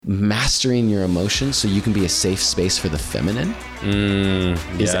mastering your emotions so you can be a safe space for the feminine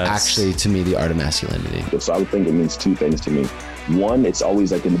is actually, to me, the art of masculinity. So I would think it means two things to me. One, it's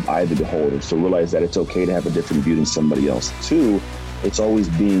always like in the eye of the beholder. So realize that it's okay to have a different view than somebody else. Two, it's always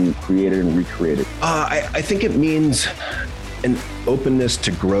being created and recreated. I think it means an openness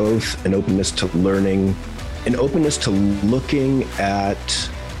to growth, an openness to learning, an openness to looking at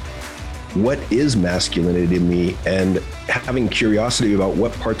what is masculinity to me and having curiosity about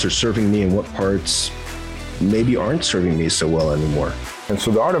what parts are serving me and what parts maybe aren't serving me so well anymore. And so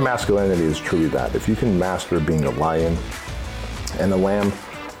the art of masculinity is truly that. If you can master being a lion and a lamb,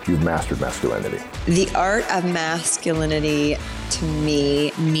 you've mastered masculinity. The art of masculinity to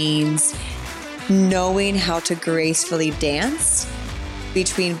me means knowing how to gracefully dance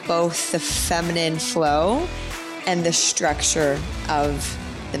between both the feminine flow and the structure of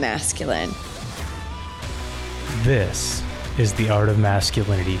the masculine. This is The Art of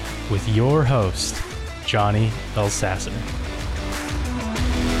Masculinity with your host, Johnny Elsasser.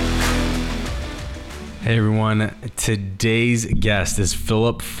 Hey everyone, today's guest is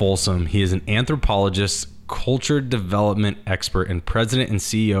Philip Folsom. He is an anthropologist, culture development expert, and president and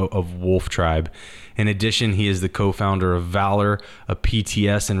CEO of Wolf Tribe. In addition, he is the co-founder of Valor, a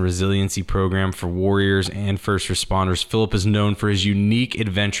PTS and resiliency program for warriors and first responders. Philip is known for his unique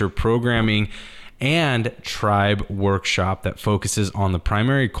adventure programming and tribe workshop that focuses on the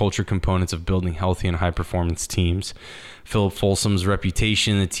primary culture components of building healthy and high-performance teams. Philip Folsom's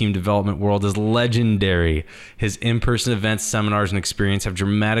reputation in the team development world is legendary. His in-person events, seminars, and experience have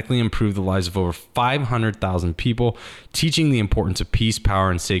dramatically improved the lives of over 500,000 people, teaching the importance of peace, power,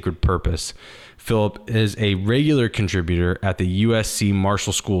 and sacred purpose. Philip is a regular contributor at the USC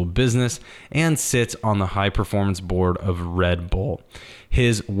Marshall School of Business and sits on the high-performance board of Red Bull.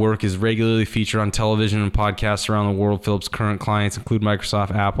 His work is regularly featured on television and podcasts around the world. Philip's current clients include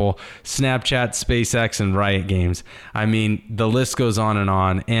Microsoft, Apple, Snapchat, SpaceX, and Riot Games. I mean, the list goes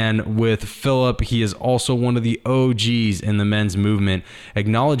on. And with Philip, he is also one of the OGs in the men's movement,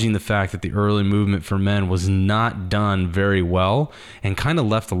 acknowledging the fact that the early movement for men was not done very well and kind of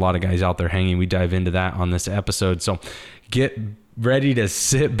left a lot of guys out there hanging. We dive into that on this episode. So get ready to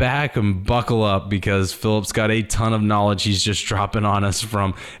sit back and buckle up because Philip's got a ton of knowledge he's just dropping on us,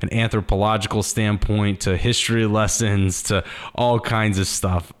 from an anthropological standpoint to history lessons to all kinds of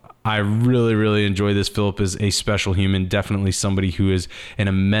stuff. I really, really enjoy this. Philip is a special human, definitely somebody who is an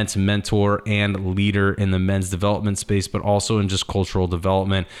immense mentor and leader in the men's development space, but also in just cultural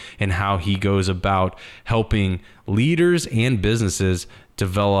development and how he goes about helping leaders and businesses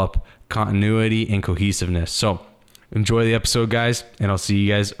develop continuity and cohesiveness. So enjoy the episode, guys, and I'll see you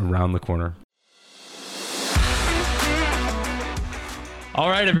guys around the corner. All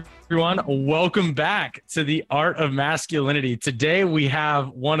right, everyone. Welcome back to The Art of Masculinity. Today, we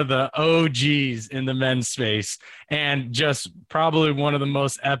have one of the OGs in the men's space and just probably one of the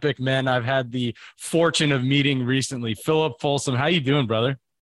most epic men I've had the fortune of meeting recently. Philip Folsom, how you doing, brother?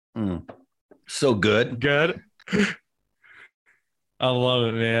 So good. Good. I love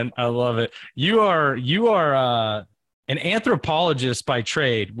it, man. I love it. You are an anthropologist by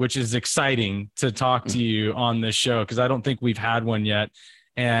trade, which is exciting to talk to you on this show because I don't think we've had one yet.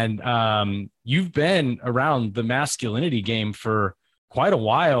 And you've been around the masculinity game for quite a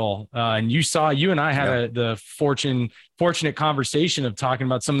while. And you and I had the fortunate conversation of talking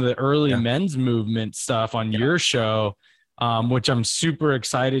about some of the early men's movement stuff on your show, which I'm super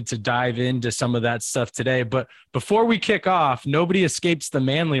excited to dive into some of that stuff today. But before we kick off, nobody escapes the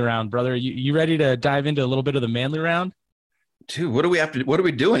manly round, brother. You ready to dive into a little bit of the manly round? Dude, what are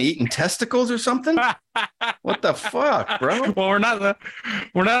we doing? Eating testicles or something? What the fuck, bro? Well, we're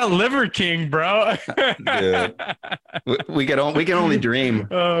not Liver King, bro. Dude, we can only dream.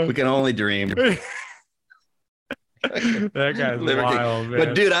 We can only dream. That guy's liver wild, man.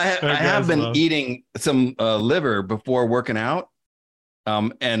 But dude, I have been eating some liver before working out.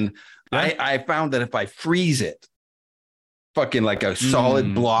 I found that if I freeze it, fucking like a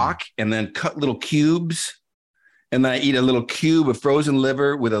solid block, and then cut little cubes, and then I eat a little cube of frozen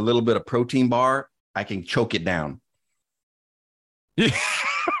liver with a little bit of protein bar, I can choke it down. I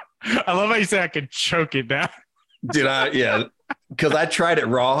love how you say I can choke it down. Did I? Yeah. Because I tried it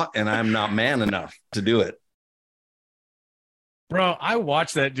raw and I'm not man enough to do it. Bro, I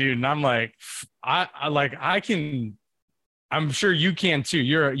watch that dude and I'm like, I'm sure you can too.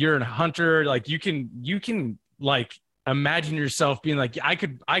 You're a hunter. Like you can like imagine yourself being like, I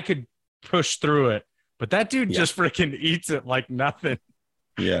could push through it. But that dude just freaking eats it like nothing.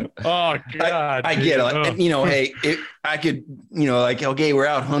 Yeah. Oh God. I get it. Like, hey, I could, like, okay, we're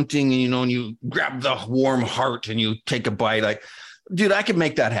out hunting and, and you grab the warm heart and you take a bite. Like dude, I could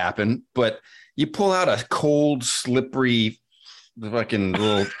make that happen. But you pull out a cold, slippery, fucking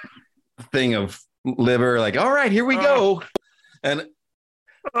little thing of liver, like, all right, here we go. And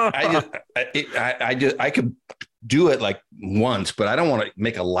I could do it like once, but I don't want to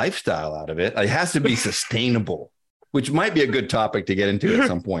make a lifestyle out of it. It has to be sustainable, which might be a good topic to get into at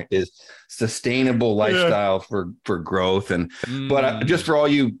some point, is sustainable lifestyle for growth. And, but just for all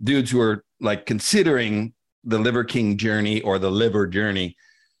you dudes who are like considering the Liver King journey or the liver journey,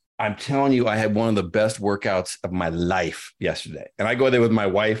 I'm telling you, I had one of the best workouts of my life yesterday. And I go there with my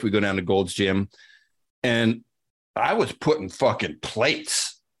wife. We go down to Gold's Gym, and I was putting fucking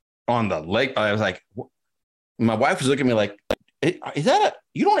plates on the leg. I was like, my wife was looking at me like, is that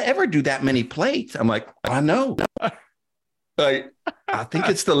you don't ever do that many plates? I'm like, I know. I think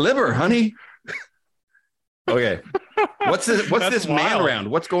it's the liver, honey. Okay. What's this man round?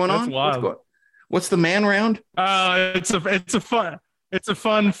 What's going on? What's the man round? It's a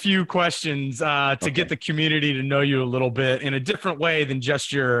fun few questions to get the community to know you a little bit in a different way than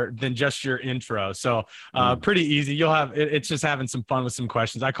just your intro. So pretty easy. You'll have it's just having some fun with some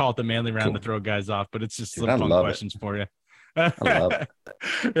questions. I call it the manly round to throw guys off, but it's just some fun questions for you. I love it.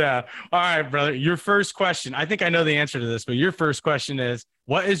 Yeah. All right, brother. Your first question. I think I know the answer to this, but your first question is,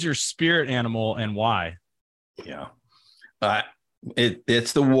 what is your spirit animal and why? Yeah.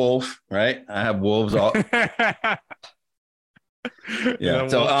 It's the wolf, right? I have wolves all. Yeah.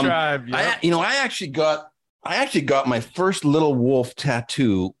 So tribe, yep. I actually got my first little wolf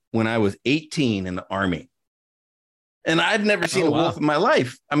tattoo when I was 18 in the Army. And I'd never seen a wolf in my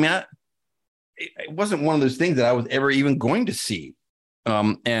life. I mean, it wasn't one of those things that I was ever even going to see.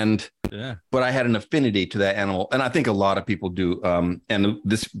 But I had an affinity to that animal. And I think a lot of people do. And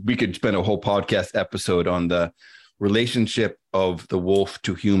we could spend a whole podcast episode on the relationship of the wolf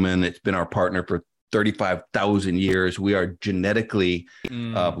to human. It's been our partner for 35,000 years. We are genetically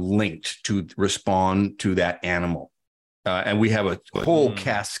linked to respond to that animal. And we have a whole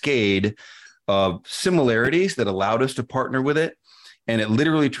cascade of similarities that allowed us to partner with it. And it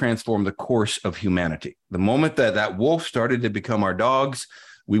literally transformed the course of humanity. The moment that wolf started to become our dogs,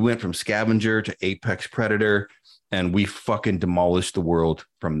 we went from scavenger to apex predator, and we fucking demolished the world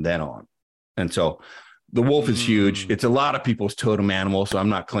from then on. And so the wolf is huge. It's a lot of people's totem animal. So I'm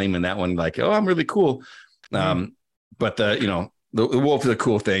not claiming that one like, oh, I'm really cool. But the wolf is a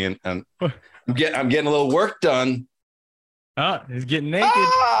cool thing. And I'm getting a little work done. Oh, he's getting naked.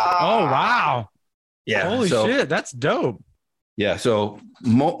 Oh, wow. Yeah. Holy shit. That's dope. Yeah. So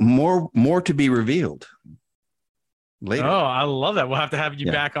more to be revealed later. Oh, I love that. We'll have to have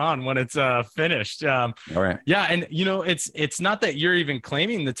you back on when it's finished. All right. Yeah, and it's not that you're even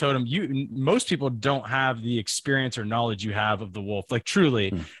claiming the totem. Most people don't have the experience or knowledge you have of the wolf. Like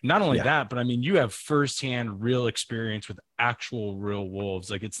truly, not only that, but I mean, you have firsthand real experience with actual real wolves.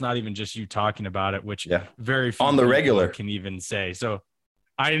 Like it's not even just you talking about it, which very few on the regular can even say. So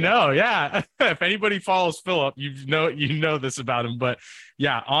I know, yeah. If anybody follows Philip, you know this about him. But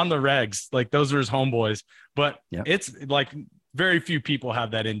yeah, on the regs, like those are his homeboys. But it's like very few people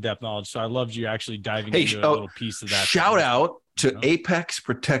have that in-depth knowledge. So I loved you actually diving into a little piece of that. Shout out to Apex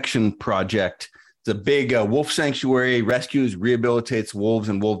Protection Project. It's a big wolf sanctuary, rescues, rehabilitates wolves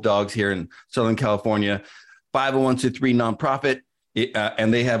and wolf dogs here in Southern California. 501c3 nonprofit,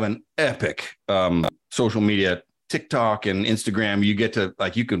 and they have an epic social media, TikTok and Instagram. You get to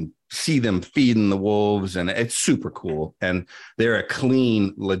you can see them feeding the wolves, and it's super cool. And they're a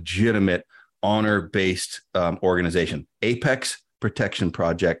clean, legitimate, honor-based organization.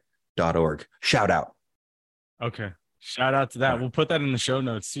 ApexProtectionProject.org. Shout out. Okay. Shout out to that. We'll put that in the show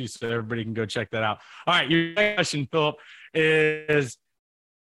notes too, so everybody can go check that out. All right. Your next question, Philip, is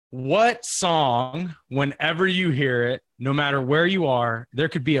what song, whenever you hear it, no matter where you are, there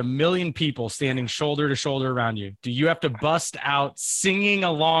could be 1 million people standing shoulder to shoulder around you, do you have to bust out singing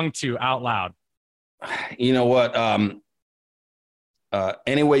along to out loud? You know what?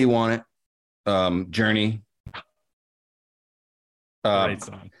 Any Way You Want It. Journey. Great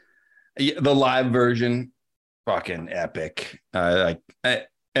song. The live version, fucking epic. And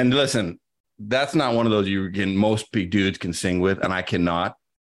listen, that's not one of those most big dudes can sing with, and I cannot.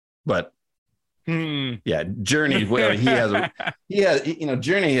 But yeah, Journey. He has.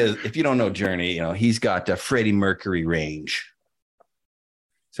 Journey is. If you don't know Journey, he's got the Freddie Mercury range.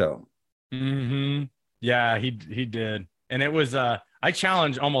 So. Yeah, he did, and it was. I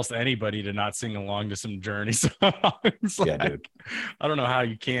challenge almost anybody to not sing along to some Journey songs. Dude. I don't know how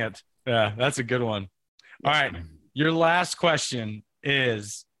you can't. Yeah, that's a good one. All right. Your last question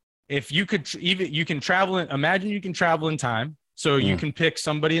is, if you could you can travel imagine you can travel in time. So you can pick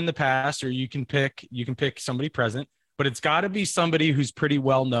somebody in the past, or you can pick somebody present, but it's got to be somebody who's pretty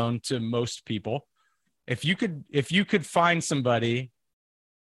well known to most people. If you could find somebody,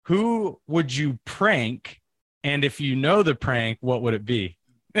 who would you prank? And if you know the prank, what would it be?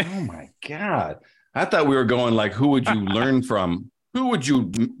 Oh my God. I thought we were going like, who would you learn from? Who would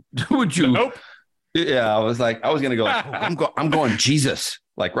you? Nope. Yeah. I was going to go like, I'm going Jesus,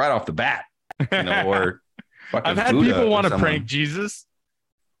 like right off the bat, or I've had Buddha people want to someone. prank Jesus.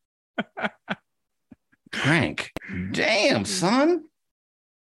 Prank. Damn, son.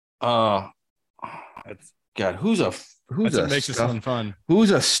 God, who's what makes this one fun?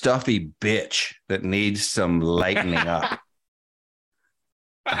 Who's a stuffy bitch that needs some lightening up?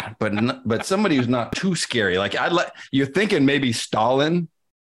 But somebody who's not too scary. Like you're thinking maybe Stalin,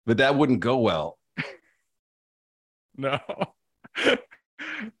 but that wouldn't go well. No.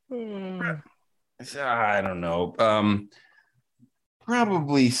 I don't know.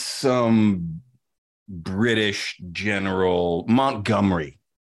 Probably some British General Montgomery.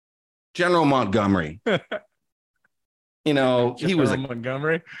 General Montgomery. He was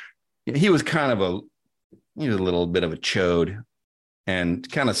Montgomery. He was kind of a little bit of a chode and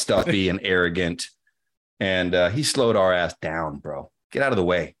kind of stuffy and arrogant. And he slowed our ass down, bro. Get out of the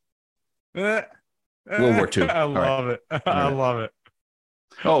way. World War II. I love it. I love it.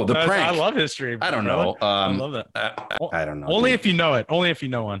 Oh, the prank. I love history. I don't know. I love that. I don't know. Only if you know it. Only if you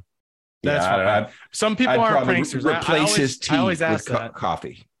know one. That's fine. Some people I'd aren't pranksters. Replace his tea with that.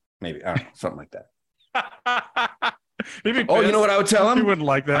 coffee. Maybe. I don't know. Something like that. Maybe you know what I would tell him? He wouldn't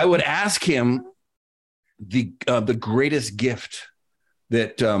like that. I would ask him the greatest gift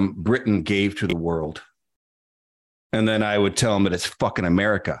that Britain gave to the world. And then I would tell him that it's fucking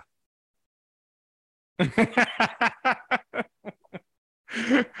America. That's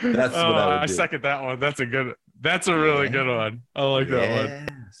what I would do. second that one. That's a really good one. I like that one.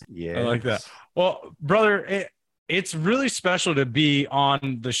 Yeah. I like that. Well, brother, it's really special to be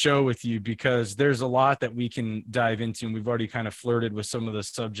on the show with you because there's a lot that we can dive into. And we've already kind of flirted with some of the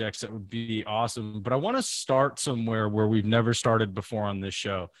subjects that would be awesome. But I want to start somewhere where we've never started before on this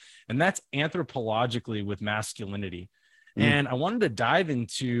show. And that's anthropologically with masculinity. And I wanted to dive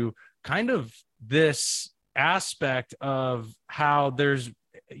into kind of this aspect of how there's,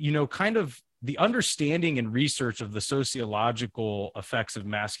 kind of the understanding and research of the sociological effects of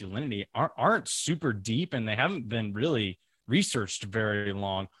masculinity aren't super deep, and they haven't been really researched very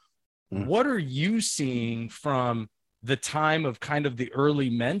long. What are you seeing from the time of kind of the early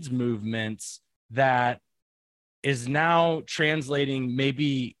men's movements that is now translating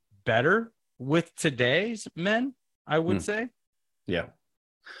maybe better with today's men, I would say? Yeah.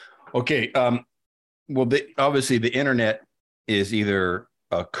 Okay. Well, obviously the internet is either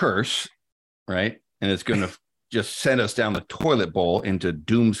a curse, right? And it's going to just send us down the toilet bowl into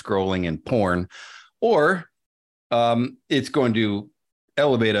doom scrolling and porn, or it's going to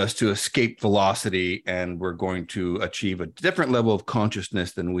elevate us to escape velocity, and we're going to achieve a different level of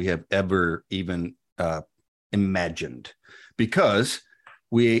consciousness than we have ever even imagined, because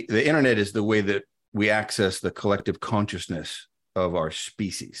the internet is the way that we access the collective consciousness of our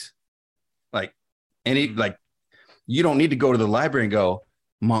species. Like you don't need to go to the library and go,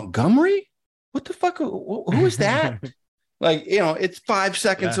 Montgomery? What the fuck? Who is that? It's 5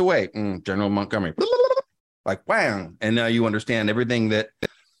 seconds away. General Montgomery. Like, wow. And now you understand everything that,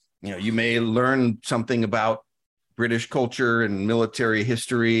 you may learn something about British culture and military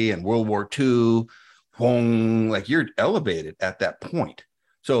history and World War II. Like, you're elevated at that point.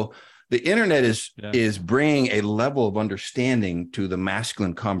 So the internet is bringing a level of understanding to the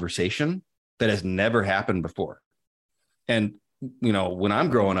masculine conversation that has never happened before. And, when I'm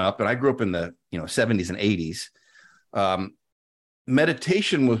growing up, and I grew up in the, 70s and 80s,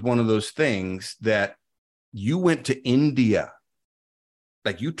 meditation was one of those things that you went to India.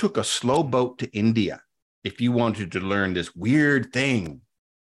 Like, you took a slow boat to India if you wanted to learn this weird thing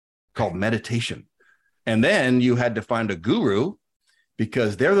called meditation. And then you had to find a guru,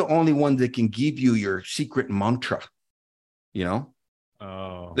 because they're the only ones that can give you your secret mantra,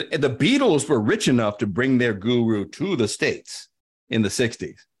 Oh. The Beatles were rich enough to bring their guru to the States in the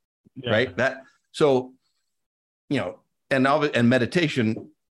 60s, right? And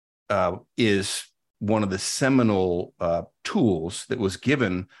meditation is one of the seminal tools that was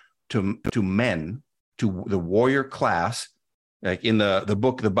given to men, to the warrior class. Like in the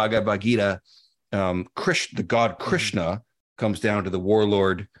book, the Bhagavad Gita, the god Krishna comes down to the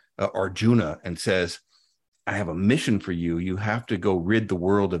warlord Arjuna and says, I have a mission for you. You have to go rid the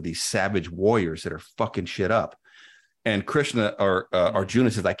world of these savage warriors that are fucking shit up. And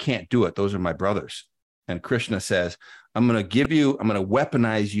Arjuna says, I can't do it. Those are my brothers. And Krishna says, I'm going to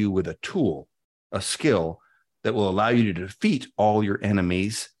weaponize you with a tool, a skill that will allow you to defeat all your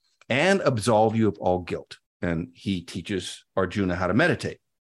enemies and absolve you of all guilt. And he teaches Arjuna how to meditate.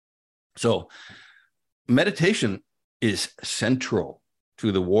 So meditation is central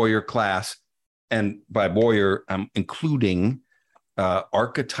to the warrior class. And by warrior, I'm including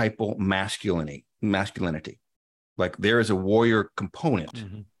archetypal masculinity. Like there is a warrior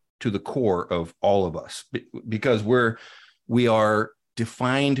component to the core of all of us, because we are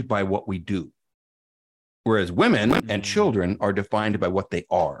defined by what we do, whereas women and children are defined by what they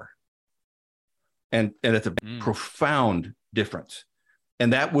are. And it's a profound difference.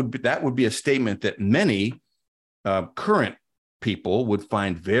 And that would be a statement that many current people would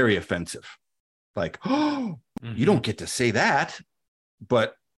find very offensive. Like, oh, you don't get to say that.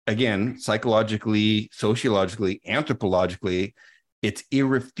 But again, psychologically, sociologically, anthropologically, it's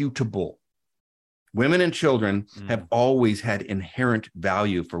irrefutable. Women and children have always had inherent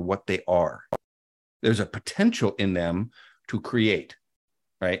value for what they are. There's a potential in them to create,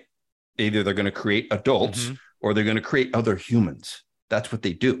 right? Either they're going to create adults or they're going to create other humans. That's what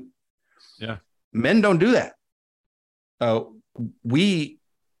they do. Yeah. Men don't do that. We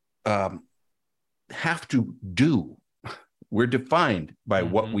have to do. We're defined by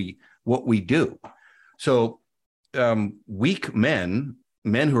what we do. So weak men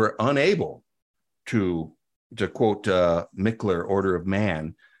who are unable to quote Mickler, Order of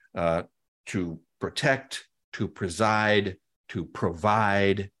Man, to protect, to preside, to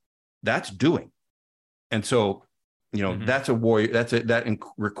provide, that's doing. And so, that's a warrior. That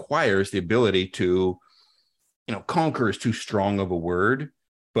requires the ability to, conquer is too strong of a word,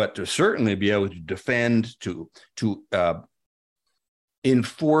 but to certainly be able to defend, to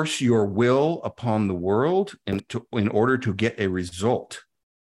enforce your will upon the world in order to get a result.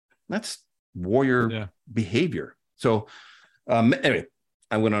 That's warrior behavior. So anyway,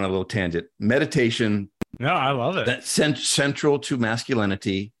 I went on a little tangent. Meditation. No, I love it. That's central to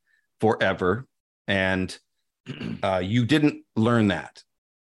masculinity forever. And you didn't learn that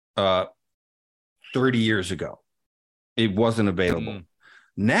 30 years ago. It wasn't available.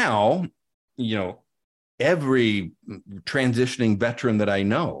 Now, every transitioning veteran that I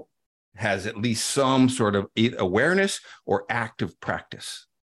know has at least some sort of awareness or active practice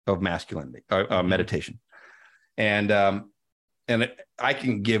of masculinity, meditation. And I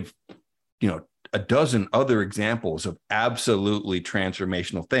can give, a dozen other examples of absolutely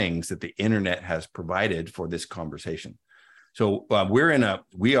transformational things that the internet has provided for this conversation. So we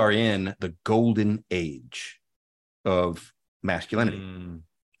are in the golden age of masculinity.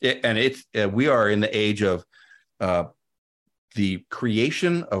 We are in the age of the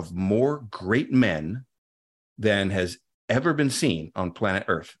creation of more great men than has ever been seen on planet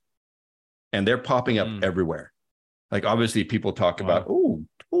Earth. And they're popping up everywhere. Like, obviously, people talk about,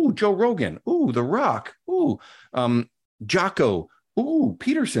 Joe Rogan, The Rock, Jocko,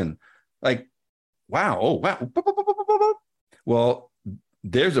 Peterson. Like, wow, Well,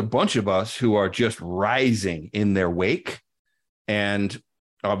 there's a bunch of us who are just rising in their wake. And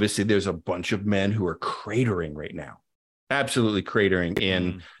obviously, there's a bunch of men who are cratering right now, absolutely cratering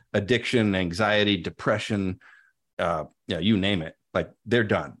in addiction, anxiety, depression, you name it. Like, they're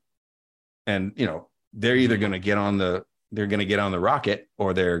done. And, they're either going to get on the rocket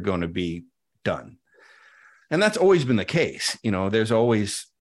or they're going to be done. And that's always been the case. There's always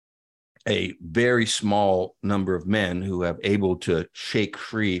a very small number of men who have able to shake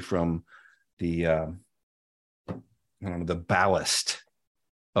free from the ballast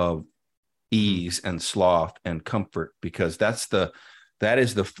of ease and sloth and comfort, because that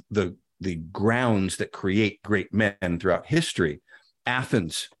is the grounds that create great men throughout history.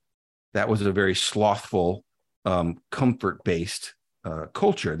 Athens, that was a very slothful, comfort-based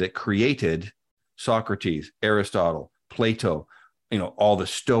culture that created Socrates, Aristotle, Plato, all the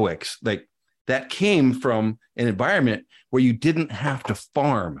Stoics. Like, that came from an environment where you didn't have to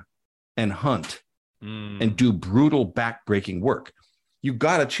farm and hunt and do brutal, back-breaking work. You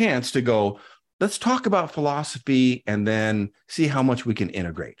got a chance to go, let's talk about philosophy and then see how much we can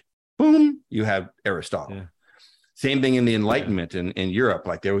integrate. Boom, you have Aristotle. Yeah. Same thing in the Enlightenment in Europe.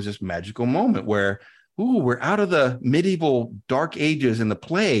 Like, there was this magical moment where, we're out of the medieval dark ages and the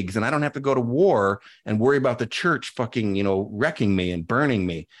plagues, and I don't have to go to war and worry about the church fucking, wrecking me and burning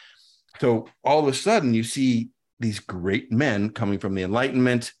me. So all of a sudden you see these great men coming from the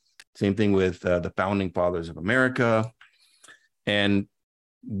Enlightenment. Same thing with the founding fathers of America. And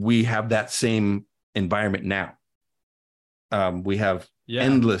we have that same environment now. We have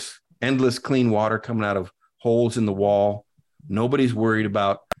endless clean water coming out of holes in the wall. Nobody's worried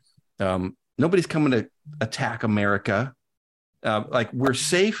about, nobody's coming to attack America. Like, we're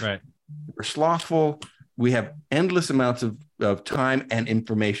safe. Right. We're slothful. we have endless amounts of time and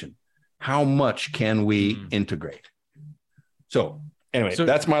information. How much can we integrate? So anyway,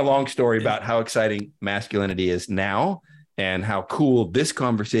 that's my long story about how exciting masculinity is now and how cool this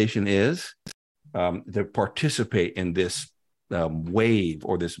conversation is to participate in this wave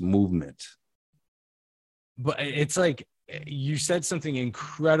or this movement. But it's like you said something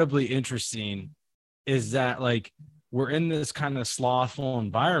incredibly interesting, is that like we're in this kind of slothful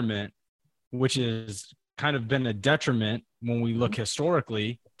environment, which has kind of been a detriment when we look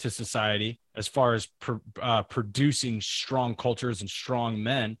historically to society as far as producing strong cultures and strong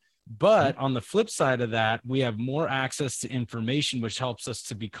men. But on the flip side of that, we have more access to information, which helps us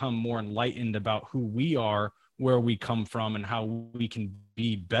to become more enlightened about who we are, where we come from, and how we can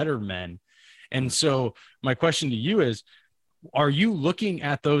be better men. And so my question to you is, are you looking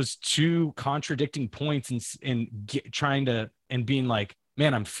at those two contradicting points and trying to, and being like,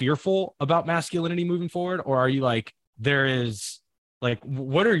 man, I'm fearful about masculinity moving forward? Or are you like, there is like,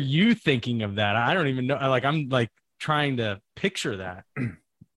 what are you thinking of that? I don't even know. Like, I'm like trying to picture that.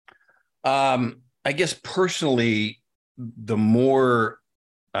 I guess personally, the more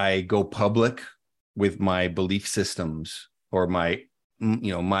I go public with my belief systems or my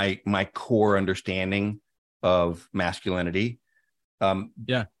core understanding of masculinity,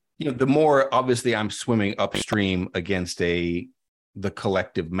 the more obviously I'm swimming upstream against the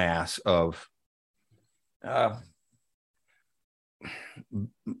collective mass of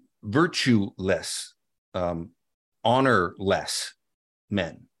virtue-less, honor-less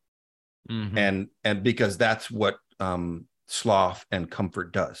men. Mm-hmm. And because that's what sloth and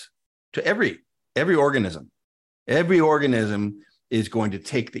comfort does to every organism. Every organism is going to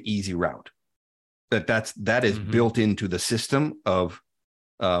take the easy route. That is built into the system of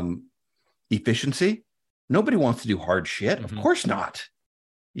efficiency. Nobody wants to do hard shit. Of course not.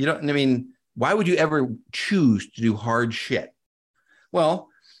 You don't. I mean, why would you ever choose to do hard shit? Well,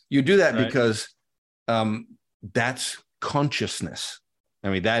 you do that because that's consciousness. I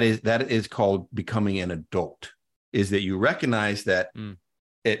mean, that is called becoming an adult, is that you recognize that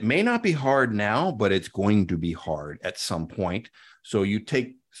it may not be hard now, but it's going to be hard at some point. So you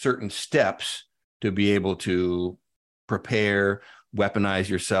take certain steps to be able to prepare, weaponize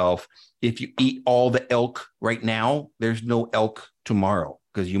yourself. If you eat all the elk right now, there's no elk tomorrow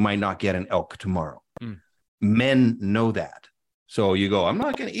because you might not get an elk tomorrow. Men know that. So you go, I'm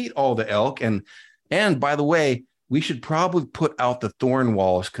not going to eat all the elk. And by the way, we should probably put out the thorn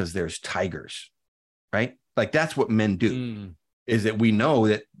walls because there's tigers, right? Like that's what men do, is that we know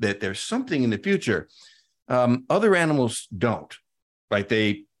that there's something in the future. Other animals don't, right?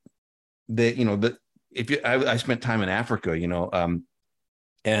 I spent time in Africa,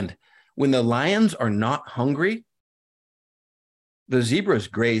 and when the lions are not hungry, the zebras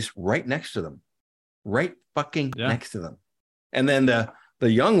graze right next to them, right fucking next to them. And then the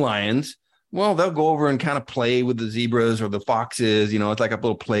young lions, well, they'll go over and kind of play with the zebras or the foxes, it's like a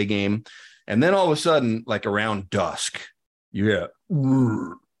little play game. And then all of a sudden, like around dusk, you hear,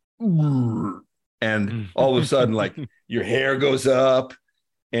 and all of a sudden, like your hair goes up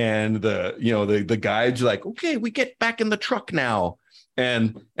and the guide's like, okay, we get back in the truck now.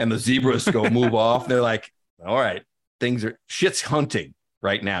 And the zebras go move off. They're like, all right, shit's hunting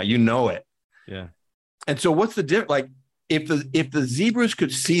right now. You know it. Yeah. And so what's the difference? Like if the zebras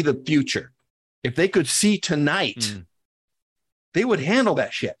could see the future, if they could see tonight, they would handle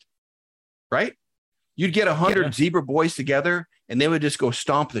that shit, right? You'd get 100 zebra boys together and they would just go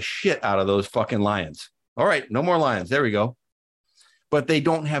stomp the shit out of those fucking lions. All right, no more lions. There we go. But they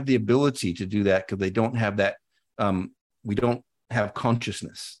don't have the ability to do that because they don't have that. We don't have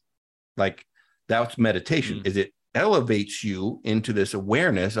consciousness. Like that's meditation. Is it elevates you into this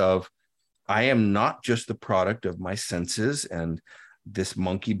awareness of, I am not just the product of my senses and this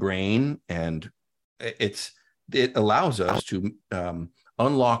monkey brain, and it allows us to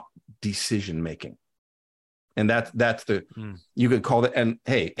unlock decision making, and that's the you could call it. And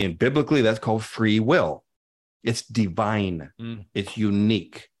hey, in biblically, that's called free will. It's divine. It's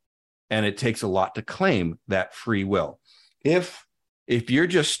unique, and it takes a lot to claim that free will. If you're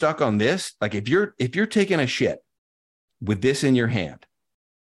just stuck on this, like if you're taking a shit with this in your hand,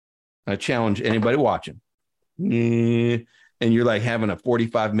 I challenge anybody watching. And you're like having a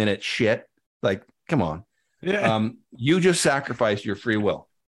 45-minute shit, like, come on. Yeah. You just sacrificed your free will.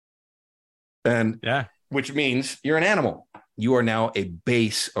 And which means you're an animal. You are now a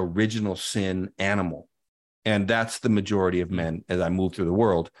base original sin animal. And that's the majority of men as I move through the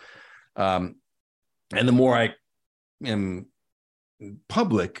world. And the more I am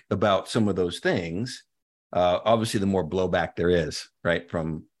public about some of those things, obviously the more blowback there is, right?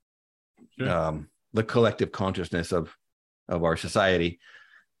 From the collective consciousness of our society.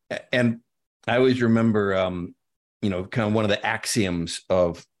 And I always remember, kind of one of the axioms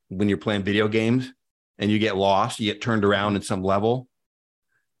of when you're playing video games and you get lost, you get turned around in some level.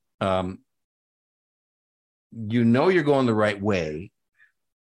 You're going the right way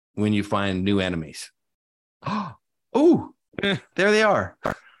when you find new enemies. Oh, there they are.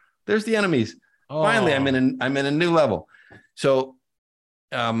 There's the enemies. Oh. Finally, I'm in a new level. So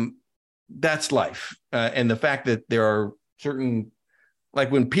that's life. And the fact that there are certain,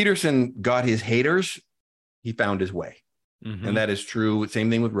 like when Peterson got his haters, he found his way. Mm-hmm. And that is true. Same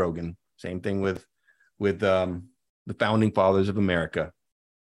thing with Rogan. Same thing with the founding fathers of America.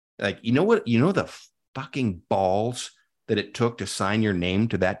 Like, you know what? You know the fucking balls that it took to sign your name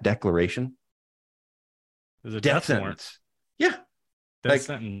to that declaration? There's a death sentence. Yeah. Death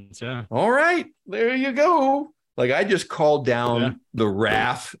sentence, yeah. All right, there you go. Like, I just called down the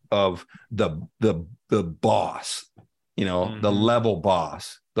wrath of the boss, the level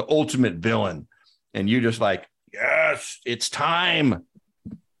boss, the ultimate villain. And you're just like, yes, it's time.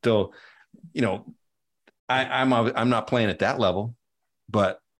 So, I'm not playing at that level,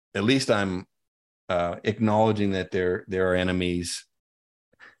 but at least I'm acknowledging that there are enemies.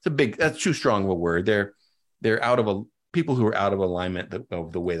 That's too strong of a word. They're people who are out of alignment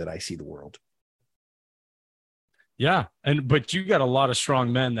of the way that I see the world. Yeah. But you got a lot of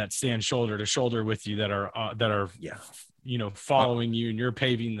strong men that stand shoulder to shoulder with you that are following you, and you're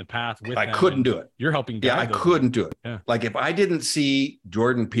paving the path with them. I couldn't do it. You're helping. Yeah, I couldn't do it. Yeah. Like, if I didn't see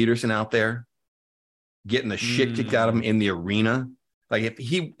Jordan Peterson out there getting the shit kicked out of him in the arena, like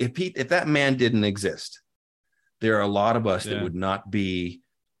if that man didn't exist, there are a lot of us that would not be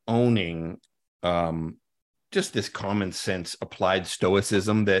owning just this common sense applied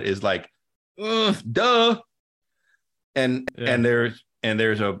stoicism that is like, duh. And there's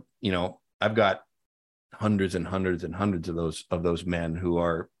I've got hundreds and hundreds and hundreds of those men who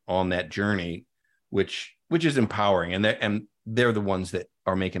are on that journey, which is empowering, and they're the ones that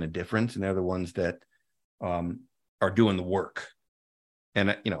are making a difference, and they're the ones that are doing the work,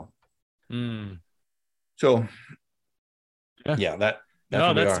 and so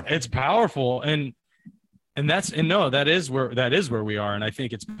it's powerful, that is where we are. And I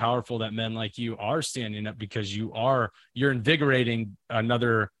think it's powerful that men like you are standing up, because you're invigorating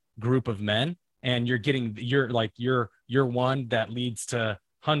another group of men, and you're one that leads to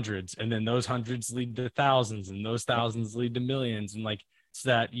hundreds, and then those hundreds lead to thousands, and those thousands lead to millions, and like it's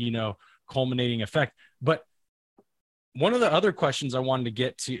that culminating effect. But one of the other questions I wanted to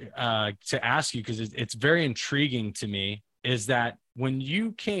get to ask you, because it's very intriguing to me, is that when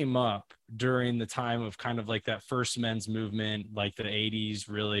you came up during the time of kind of like that first men's movement, like the 80s,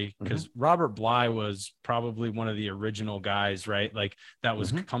 really, because Robert Bly was probably one of the original guys, right? Like that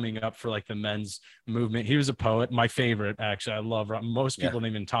was coming up for like the men's movement. He was a poet, my favorite, actually. I love, most people don't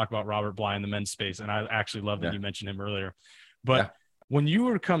even talk about Robert Bly in the men's space. And I actually love that you mentioned him earlier. But when you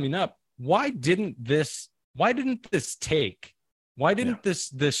were coming up, why didn't this take? Why didn't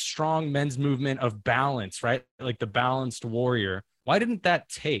this strong men's movement of balance, right? Like the balanced warrior, why didn't that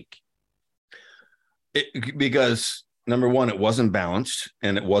take? Because number one, it wasn't balanced,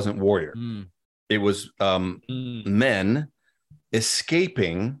 and it wasn't warrior. It was men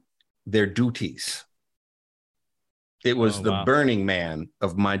escaping their duties. It was the Burning Man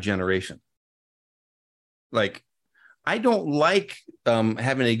of my generation. Like, I don't like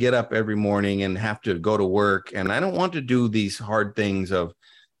having to get up every morning and have to go to work. And I don't want to do these hard things of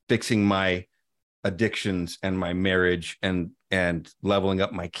fixing my addictions and my marriage and leveling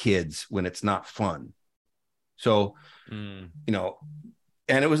up my kids when it's not fun. So, and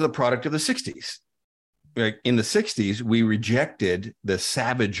it was the product of the 60s. Like in the 60s, we rejected the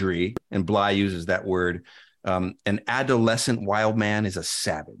savagery, and Bly uses that word. An adolescent wild man is a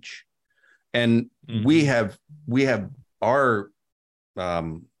savage. And we have our,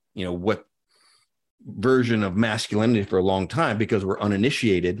 what version of masculinity for a long time, because we're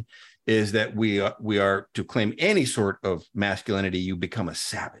uninitiated, is that we are to claim any sort of masculinity, you become a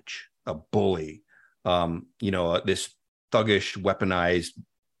savage, a bully, this thuggish, weaponized,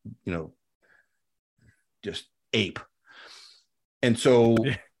 just ape. And so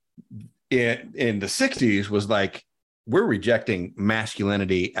in the 60s was like, we're rejecting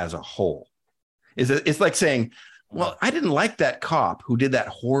masculinity as a whole. It's like saying, well, I didn't like that cop who did that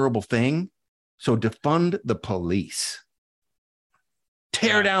horrible thing, so defund the police.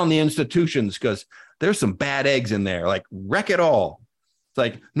 Tear down the institutions because there's some bad eggs in there. Like, wreck it all. It's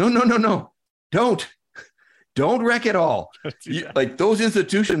like, no. Don't wreck it all. Like, those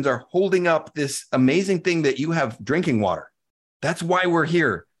institutions are holding up this amazing thing that you have, drinking water. That's why we're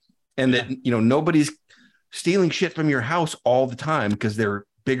here. and that, nobody's stealing shit from your house all the time because they're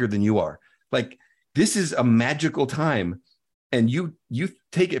bigger than you are. Like, this is a magical time, and you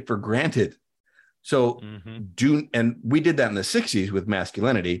take it for granted. So and we did that in the 60s with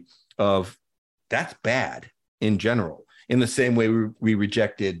masculinity of that's bad in general, in the same way we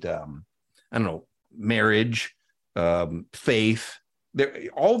rejected, marriage, faith,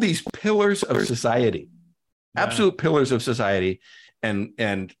 all these pillars of society, absolute pillars of society. And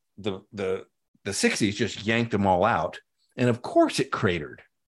the 60s just yanked them all out. And of course it cratered.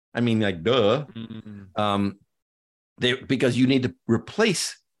 I mean, like, duh. Because you need to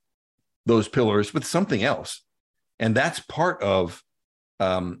replace those pillars with something else. And that's part of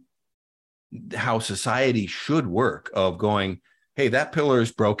how society should work, of going, hey, that pillar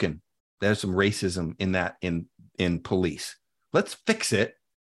is broken. There's some racism in that, in police. Let's fix it.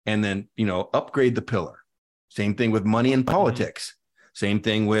 And then, upgrade the pillar. Same thing with money in politics. Same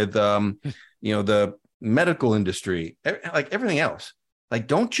thing with, the medical industry, like everything else. Like,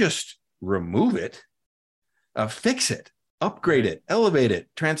 don't just remove it, fix it, upgrade it, elevate it,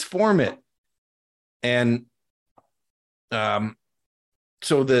 transform it. And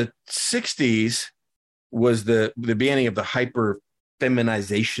so the 60s was the beginning of the hyper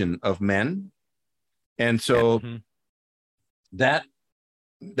feminization of men. And so that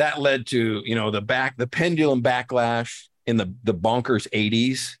led to, the pendulum backlash in the bonkers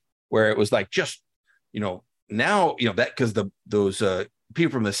 80s, where it was like, just, now, that because those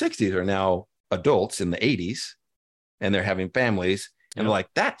people from the 60s are now adults in the 80s, and they're having families, and they're like,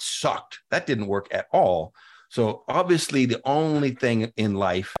 that sucked. That didn't work at all. So obviously the only thing in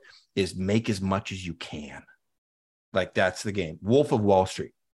life is make as much as you can. Like, that's the game. Wolf of Wall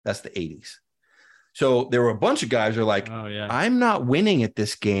Street. That's the 80s. So there were a bunch of guys who are like, I'm not winning at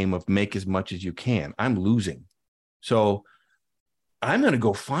this game of make as much as you can. I'm losing. So I'm going to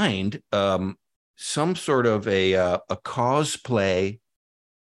go find some sort of a cosplay,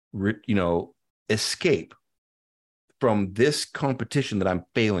 escape from this competition that I'm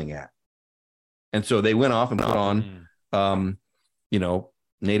failing at. And so they went off and put on,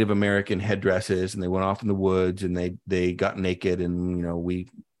 Native American headdresses, and they went off in the woods, and they got naked, and, we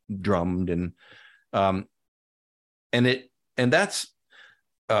drummed, and that's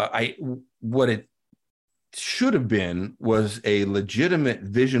what it should have been was a legitimate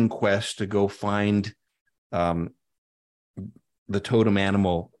vision quest to go find the totem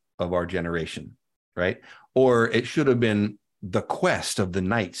animal of our generation, right? Or it should have been the quest of the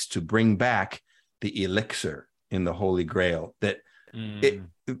knights to bring back the elixir in the Holy Grail. That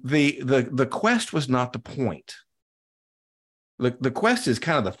the quest was not the point. The quest is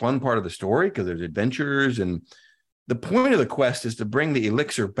kind of the fun part of the story, because there's adventures, and the point of the quest is to bring the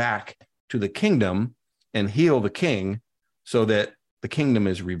elixir back to the kingdom and heal the king so that the kingdom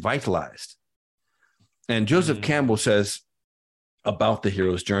is revitalized. And Joseph Campbell says about the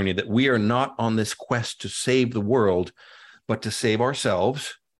hero's journey that we are not on this quest to save the world, but to save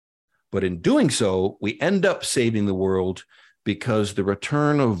ourselves. But in doing so, we end up saving the world, because the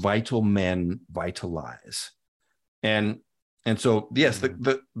return of vital men vitalize. And so, yes,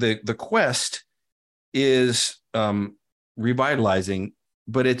 the quest is revitalizing,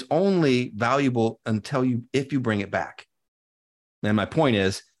 but it's only valuable if you bring it back. And my point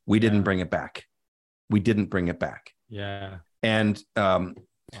is, we didn't bring it back. We didn't bring it back. Yeah. And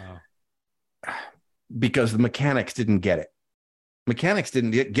because the mechanics didn't get it. Mechanics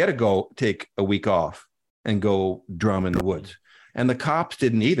didn't get to go take a week off and go drum in the woods. And the cops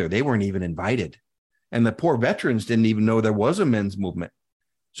didn't either. They weren't even invited. And the poor veterans didn't even know there was a men's movement.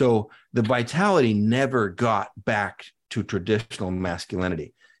 So the vitality never got back to traditional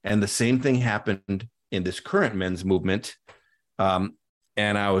masculinity. And the same thing happened in this current men's movement. And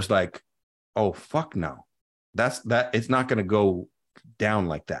I was like, oh, fuck no. It's not going to go down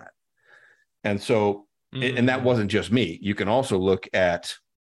like that. And so, and that wasn't just me. You can also look at,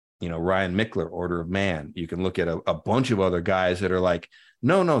 Ryan Mickler, Order of Man. You can look at a bunch of other guys that are like,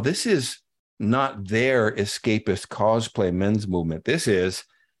 no, this is not their escapist cosplay men's movement. This is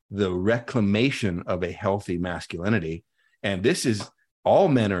the reclamation of a healthy masculinity. And this is, all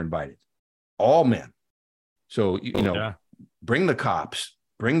men are invited, all men. So, bring the cops,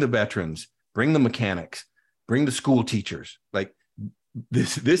 bring the veterans, bring the mechanics, bring the school teachers. Like,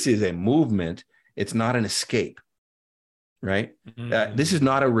 this is a movement. It's not an escape, right? This is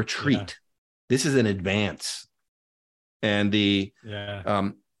not a retreat. Yeah. This is an advance. And hey,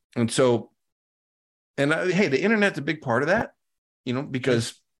 the internet's a big part of that,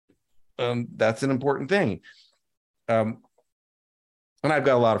 because that's an important thing. And I've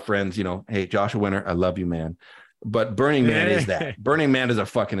got a lot of friends, hey, Joshua Winter, I love you, man. But Burning Man is that. Burning Man is a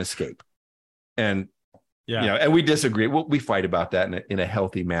fucking escape. And and we disagree. We fight about that in a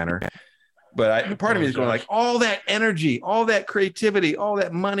healthy manner. But part of me is going like, all that energy, all that creativity, all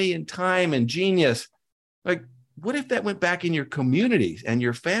that money and time and genius. Like, what if that went back in your communities and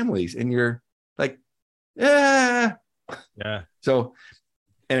your families and your like, yeah. So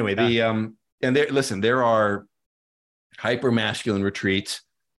anyway, and there are hyper masculine retreats,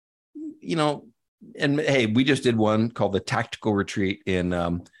 and hey, we just did one called the Tactical Retreat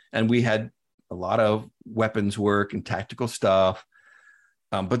and we had a lot of weapons work and tactical stuff.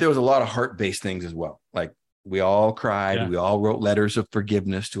 But there was a lot of heart-based things as well. Like we all cried, we all wrote letters of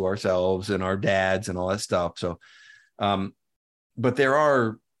forgiveness to ourselves and our dads and all that stuff. So, but there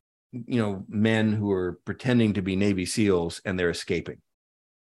are, men who are pretending to be Navy SEALs and they're escaping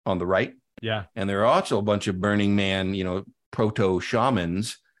on the right. Yeah. And there are also a bunch of Burning Man, proto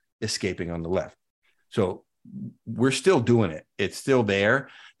shamans escaping on the left. So we're still doing it. It's still there.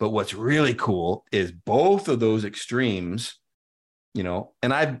 But what's really cool is both of those extremes, and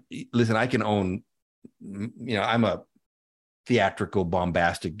I can own, I'm a theatrical,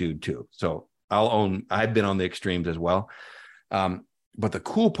 bombastic dude too. So I've been on the extremes as well. But the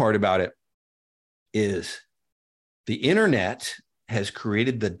cool part about it is the internet has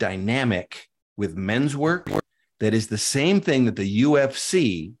created the dynamic with men's work that is the same thing that the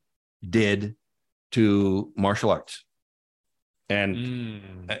UFC did to martial arts.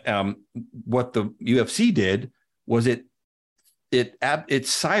 And what the UFC did was it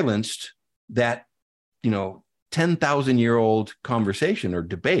silenced that 10,000-year-old conversation or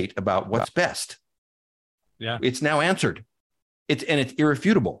debate about what's best. Yeah, it's now answered. It's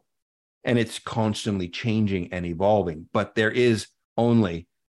irrefutable, and it's constantly changing and evolving. But there is only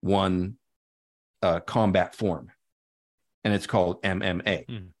one combat form, and it's called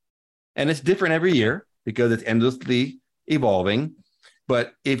MMA. And it's different every year because it's endlessly evolving.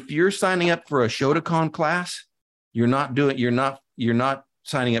 But if you're signing up for a Shotokan class, you're not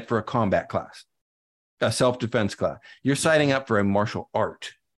signing up for a combat class, a self-defense class. You're signing up for a martial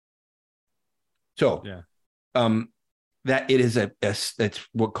art. So, that it is it's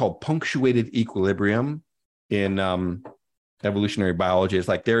what called punctuated equilibrium in evolutionary biology. It's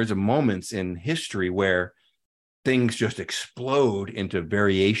like there's moments in history where things just explode into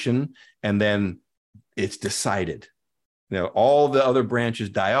variation, and then it's decided. All the other branches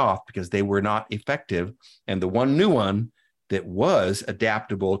die off because they were not effective, and the one new one that was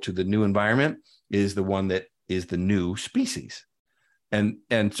adaptable to the new environment is the one that is the new species. And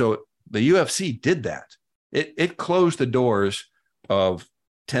so the UFC did that. It closed the doors of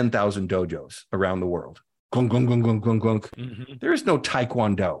 10,000 dojos around the world. Glunk, glunk, glunk, glunk, glunk, glunk. Mm-hmm. There is no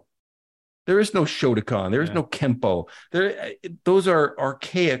Taekwondo. There is no Shotokan. There is no Kempo. Those are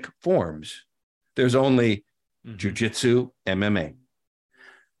archaic forms. There's only Jiu-Jitsu, MMA.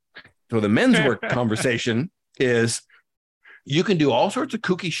 So the men's work conversation is you can do all sorts of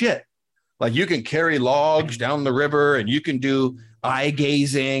kooky shit. Like you can carry logs down the river, and you can do eye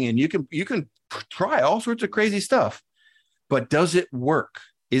gazing, and you can try all sorts of crazy stuff. But does it work?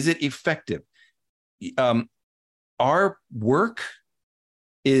 Is it effective? Our work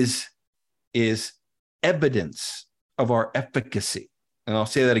is evidence of our efficacy. And I'll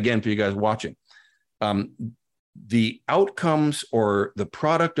say that again for you guys watching. The outcomes or the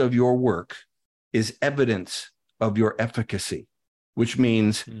product of your work is evidence of your efficacy, which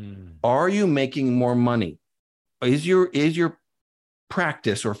means, are you making more money? Is your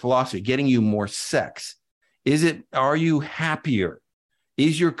practice or philosophy getting you more sex? Are you happier?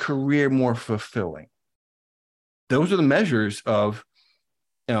 Is your career more fulfilling? Those are the measures of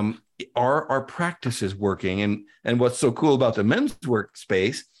our practices working. And what's so cool about the men's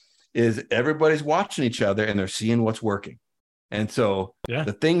workspace is everybody's watching each other and they're seeing what's working. And so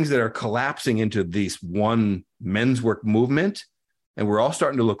the things that are collapsing into this one men's work movement, and we're all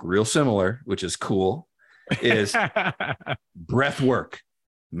starting to look real similar, which is cool, is breath work,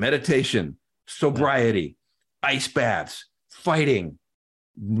 meditation, sobriety, ice baths, fighting,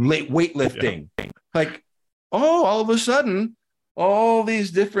 weightlifting. Like, all of a sudden, all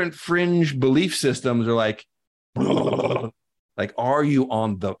these different fringe belief systems are like, are you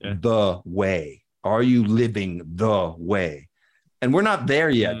on the way? Are you living the way? And we're not there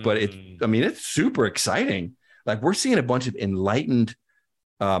yet, but it's super exciting. Like we're seeing a bunch of enlightened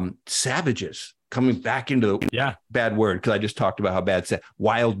savages coming back into the bad word, because I just talked about how bad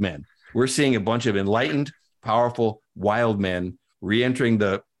wild men. We're seeing a bunch of enlightened, powerful wild men re-entering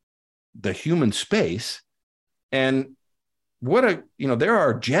the human space. And there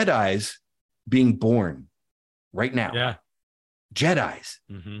are Jedis being born right now. Yeah. Jedis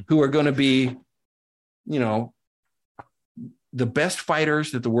who are going to be, the best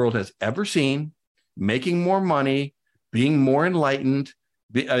fighters that the world has ever seen, making more money, being more enlightened,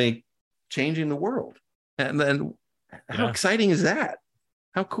 changing the world. And then how exciting is that?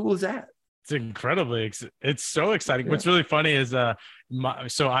 How cool is that? It's incredibly, it's so exciting. What's really funny is,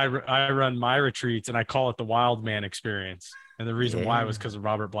 so I run my retreats and I call it the Wild Man Experience. And the reason why was because of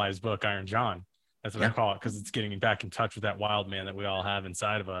Robert Bly's book, Iron John. That's what I call it, because it's getting back in touch with that wild man that we all have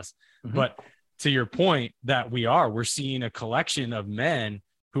inside of us. But to your point, that we're seeing a collection of men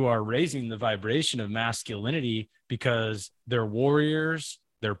who are raising the vibration of masculinity because they're warriors,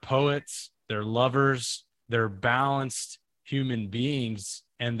 they're poets, they're lovers, they're balanced human beings,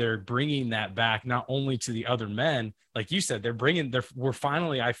 and they're bringing that back not only to the other men, like you said, we're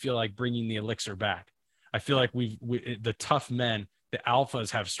finally, I feel like, bringing the elixir back. I feel like the tough men, the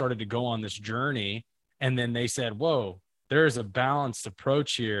alphas, have started to go on this journey, and then they said, whoa, there is a balanced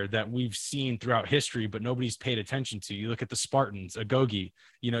approach here that we've seen throughout history, but nobody's paid attention to. You look at the Spartans, Agogi,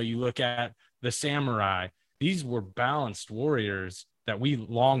 you look at the samurai. These were balanced warriors that we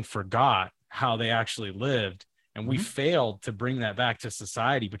long forgot how they actually lived. And we failed to bring that back to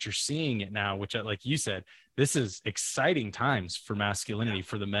society, but you're seeing it now, which, like you said, this is exciting times for masculinity,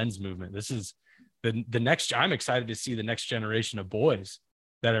 for the men's movement. This is the next. I'm excited to see the next generation of boys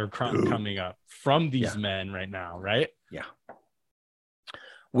that are coming up from these men right now. Right. Yeah.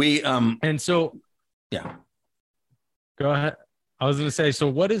 We, and so, go ahead. I was going to say, so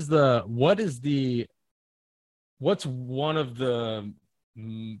what's one of the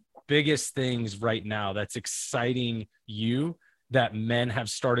biggest things right now that's exciting you that men have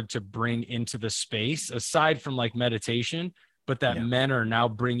started to bring into the space, aside from like meditation, but that men are now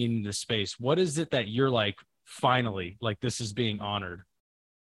bringing into space? What is it that you're like, finally, like, this is being honored?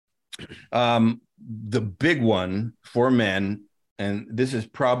 The big one for men, and this is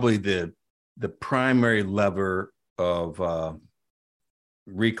probably the primary lever of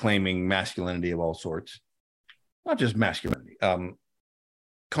reclaiming masculinity of all sorts, not just masculinity,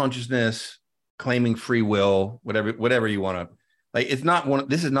 consciousness, claiming free will, whatever you want to, like. It's not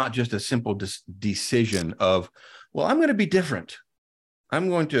this is not just a simple decision of, well, I'm going to be different. I'm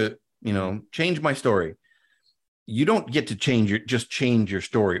going to, change my story. You don't get to change your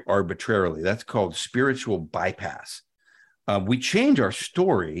story arbitrarily. That's called spiritual bypass. We change our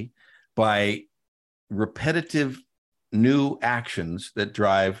story by repetitive new actions that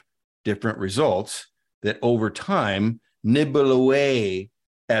drive different results that over time nibble away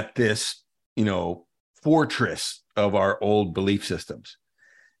at this, fortress of our old belief systems.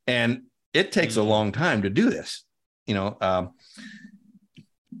 And it takes a long time to do this,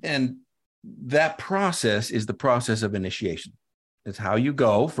 and that process is the process of initiation. It's how you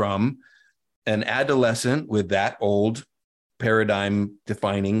go from an adolescent with that old paradigm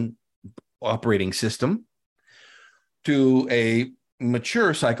defining operating system to a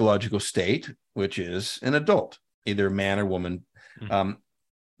mature psychological state, which is an adult, either man or woman.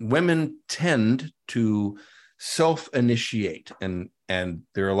 Women tend to self-initiate, and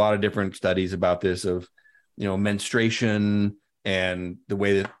there are a lot of different studies about this, of menstruation and the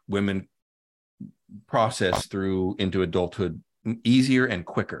way that women process through into adulthood easier and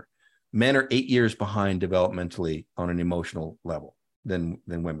quicker. Men are 8 years behind developmentally on an emotional level than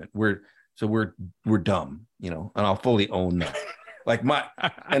women. We're dumb, and I'll fully own that. Like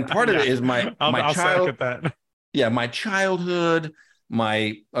and part of it is my childhood.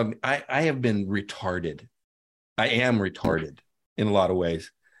 I have been retarded. I am retarded in a lot of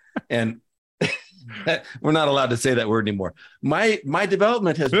ways, and we're not allowed to say that word anymore. My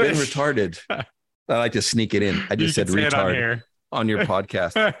development has been retarded. I like to sneak it in. I just said retard on your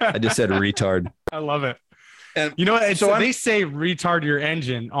podcast. I just said retard. I love it. And they say retard your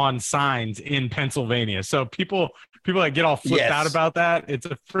engine on signs in Pennsylvania. So people that get all flipped out about that, it's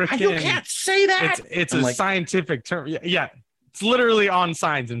a freaking. You can't say that. It's a scientific term. Yeah. It's literally on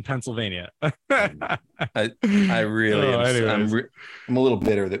signs in Pennsylvania. I really am. I'm a little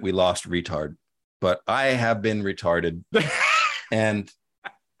bitter that we lost retard, but I have been retarded, and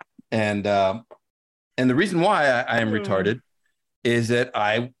the reason why I am retarded is that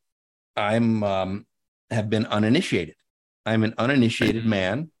I have been uninitiated. I'm an uninitiated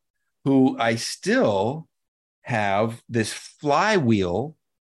man who I still have this flywheel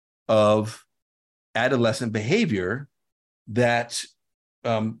of adolescent behavior that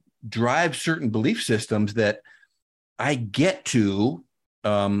drive certain belief systems that I get to,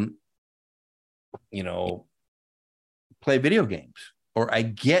 play video games, or I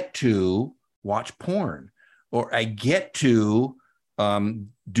get to watch porn, or I get to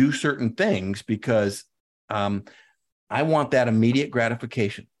do certain things because I want that immediate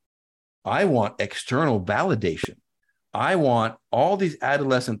gratification. I want external validation. I want all these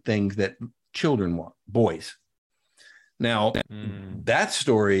adolescent things that children want, boys. Now, that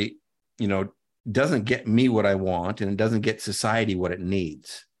story, doesn't get me what I want, and it doesn't get society what it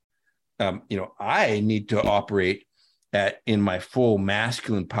needs. I need to operate in my full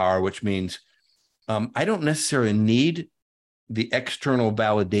masculine power, which means I don't necessarily need the external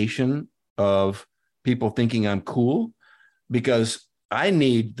validation of people thinking I'm cool, because I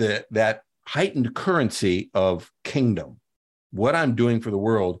need that heightened currency of kingdom. What I'm doing for the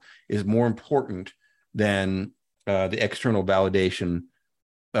world is more important than the external validation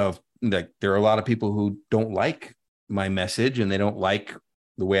of, like, there are a lot of people who don't like my message and they don't like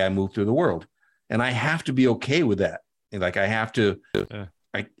the way I move through the world. And I have to be okay with that. Like, I have to,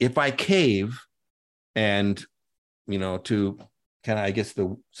 if I cave and, to kind of, I guess,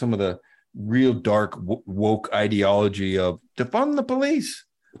 some of the real dark woke ideology of defund the police,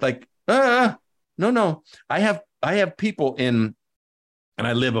 like, no, I have people and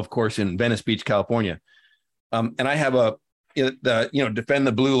I live, of course, in Venice Beach, California. And I have defend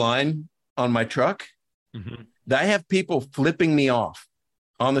the blue line on my truck. Mm-hmm. I have people flipping me off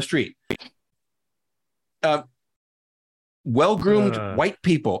on the street. Well-groomed white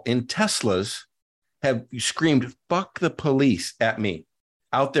people in Teslas have screamed, "Fuck the police" at me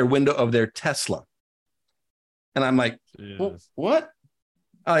out their window of their Tesla. And I'm like, what?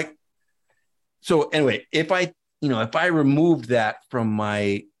 So anyway, if I removed that from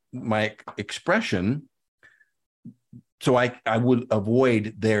my expression, so I would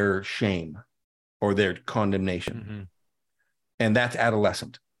avoid their shame or their condemnation. Mm-hmm. And that's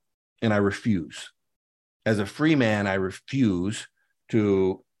adolescent. And I refuse. As a free man, I refuse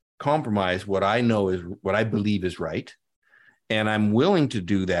to compromise what I know is what I believe is right. And I'm willing to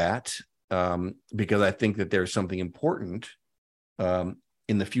do that because I think that there's something important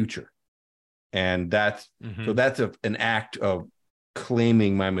in the future. And that's an act of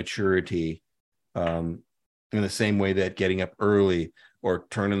claiming my maturity in the same way that getting up early or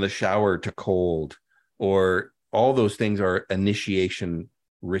turning the shower to cold or all those things are initiation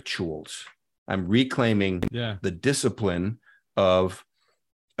rituals. I'm reclaiming the discipline of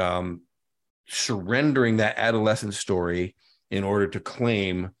surrendering that adolescent story in order to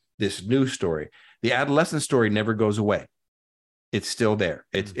claim this new story. The adolescent story never goes away. It's still there.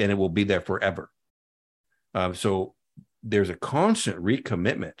 And it will be there forever. So there's a constant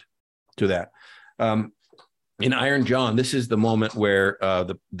recommitment to that. In Iron John, this is the moment where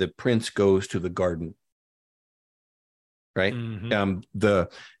the prince goes to the garden. Right.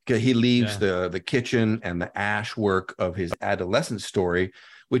 Mm-hmm. He leaves the kitchen and the ash work of his adolescent story,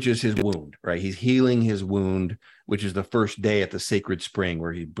 which is his wound, right? He's healing his wound, which is the first day at the sacred spring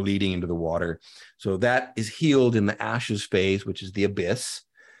where he's bleeding into the water. So that is healed in the ashes phase, which is the abyss.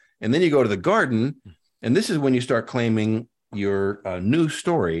 And then you go to the garden, and this is when you start claiming your new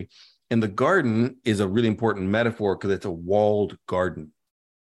story. And the garden is a really important metaphor because it's a walled garden.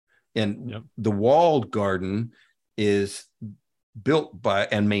 And the walled garden is built by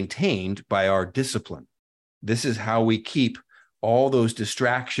and maintained by our discipline. This is how we keep all those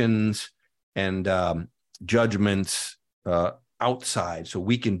distractions and judgments outside so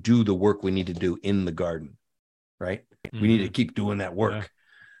we can do the work we need to do in the garden, right? Mm-hmm. We need to keep doing that work,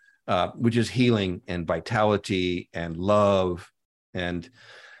 which is healing and vitality and love. And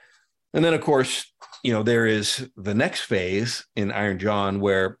then, of course, there is the next phase in Iron John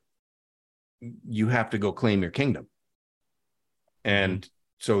where you have to go claim your kingdom. And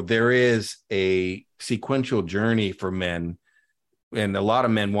so there is a sequential journey for men. And a lot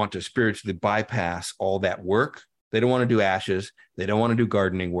of men want to spiritually bypass all that work. They don't want to do ashes. They don't want to do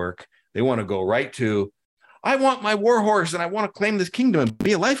gardening work. They want to go right to, I want my war horse and I want to claim this kingdom and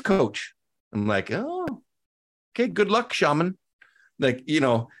be a life coach. I'm like, oh, okay, good luck, shaman. Like,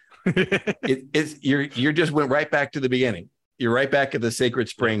 you just went right back to the beginning. You're right back at the sacred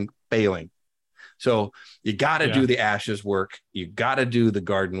spring failing. So you got to do the ashes work. You got to do the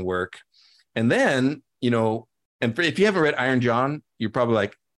garden work. And then, if you haven't read Iron John, you're probably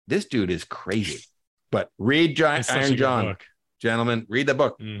like, this dude is crazy. But read Iron John, gentlemen, read the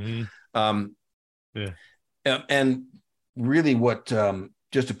book. Mm-hmm. And really what,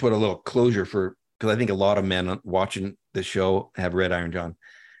 just to put a little closure because I think a lot of men watching the show have read Iron John,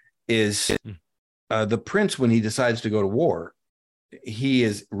 is the prince, when he decides to go to war, he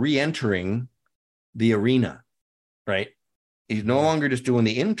is re-entering the arena, right? He's no longer just doing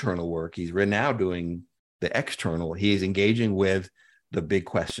the internal work. He's now doing the external. He's engaging with the big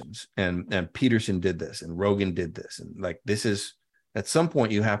questions. And Peterson did this, and Rogan did this. And like, this is, at some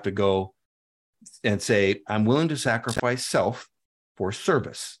point you have to go and say, I'm willing to sacrifice self for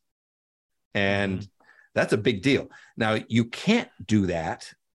service. And That's a big deal. Now, you can't do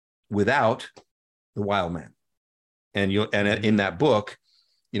that without the wild man. And in that book,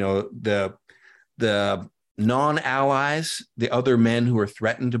 the non-allies, the other men who are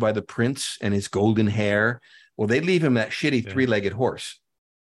threatened by the prince and his golden hair, well, they leave him that shitty three-legged horse,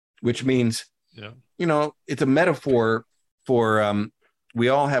 which means, it's a metaphor for we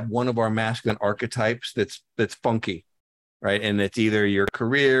all have one of our masculine archetypes that's funky, right? And it's either your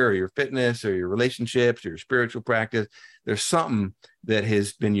career or your fitness or your relationships or your spiritual practice. There's something that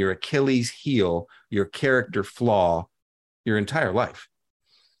has been your Achilles heel, your character flaw, your entire life.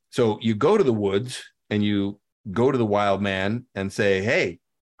 So you go to the woods and you go to the wild man and say, hey,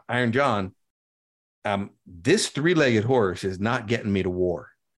 Iron John, this three-legged horse is not getting me to war.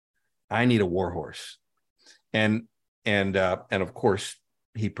 I need a war horse. And of course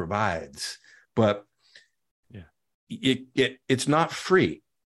he provides, but it's not free.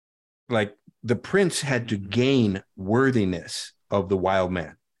 Like, the prince had to gain worthiness of the wild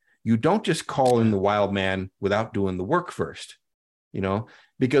man. You don't just call in the wild man without doing the work first,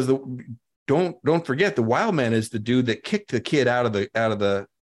 because don't forget, the wild man is the dude that kicked the kid out of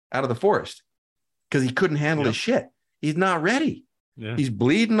the forest because he couldn't handle his shit. He's not ready. Yeah. He's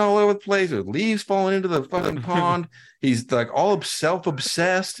bleeding all over the place. There's leaves falling into the fucking pond. He's like all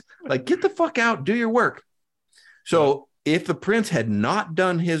self-obsessed. Like, get the fuck out, do your work. So if the prince had not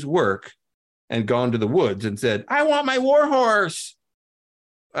done his work and gone to the woods and said, I want my war horse,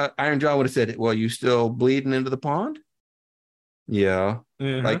 Iron John would have said, well, you still bleeding into the pond? Yeah.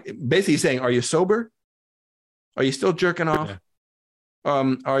 Like, basically saying, are you sober? Are you still jerking off?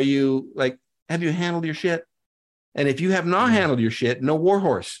 Are you like, have you handled your shit? And if you have not handled your shit, no war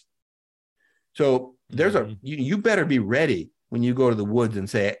horse. So there's you better be ready when you go to the woods and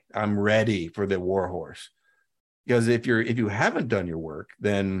say, I'm ready for the war horse. Because if you haven't done your work,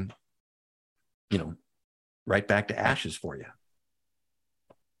 then, right back to ashes for you.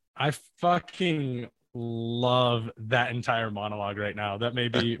 I fucking love that entire monologue right now. That may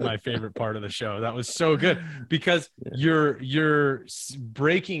be my favorite part of the show. That was so good because you're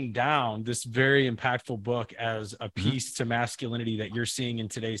breaking down this very impactful book as a piece to masculinity that you're seeing in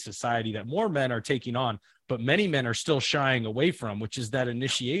today's society that more men are taking on, but many men are still shying away from, which is that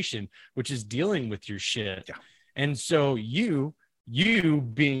initiation, which is dealing with your shit. Yeah. And so you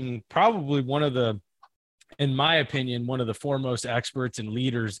being probably one of the, in my opinion, one of the foremost experts and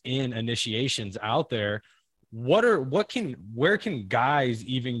leaders in initiations out there, where can guys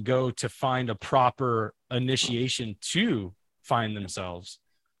even go to find a proper initiation to find themselves?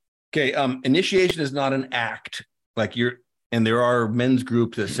 Okay. Initiation is not an act and there are men's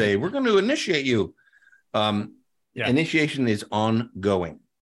groups that say, we're going to initiate you. Initiation is ongoing.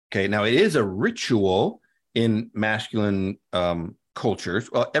 Okay. Now it is a ritual in masculine cultures.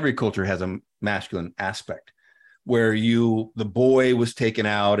 Well, every culture has a masculine aspect where the boy was taken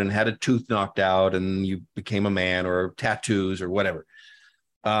out and had a tooth knocked out and you became a man, or tattoos or whatever.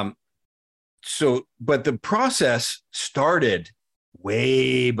 But the process started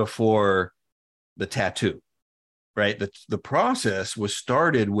way before the tattoo, right? The process was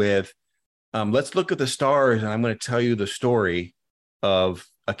started with, let's look at the stars and I'm going to tell you the story of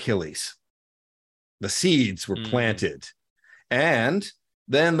Achilles. The seeds were planted, and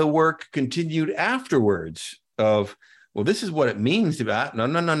then the work continued afterwards of, well, this is what it means to be. No.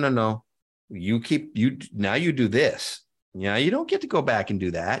 Now you do this. Yeah, you don't get to go back and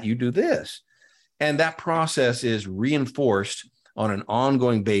do that. You do this. And that process is reinforced on an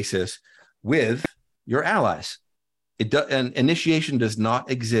ongoing basis with your allies. And initiation does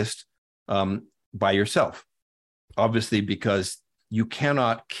not exist by yourself, obviously, because you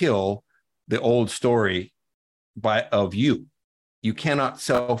cannot kill the old story of you. You cannot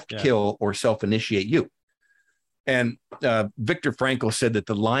self-kill or self-initiate you. And Viktor Frankl said that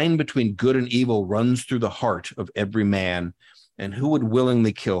the line between good and evil runs through the heart of every man, and who would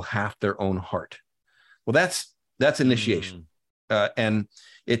willingly kill half their own heart? Well, that's initiation. And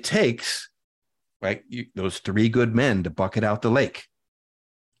it takes those three good men to bucket out the lake.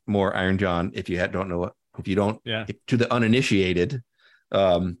 More Iron John, if you don't know it, to the uninitiated.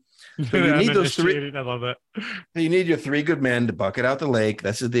 But you need those three. I love that. You need your three good men to bucket out the lake.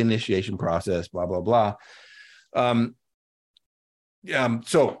 This is the initiation process, blah, blah, blah.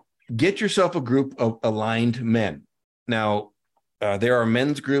 So get yourself a group of aligned men. Now, there are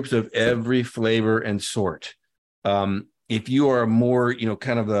men's groups of every flavor and sort. If you are more,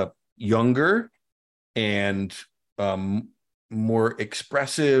 kind of the younger and more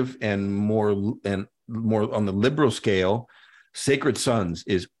expressive and more on the liberal scale, Sacred Sons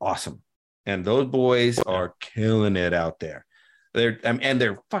is awesome. And those boys are killing it out there.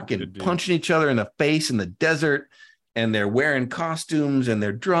 They're fucking punching each other in the face in the desert, and they're wearing costumes and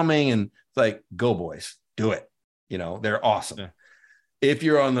they're drumming, and it's like, go boys, do it. They're awesome. Yeah. If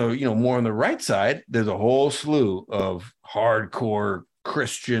you're on the, more on the right side, there's a whole slew of hardcore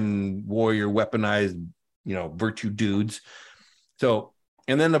Christian warrior weaponized, virtue dudes. So,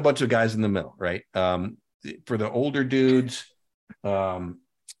 and then a bunch of guys in the middle, right? For the older dudes,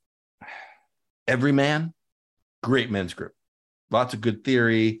 Everyman, great men's group. Lots of good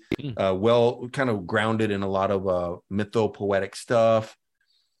theory, well, kind of grounded in a lot of mytho-poetic stuff.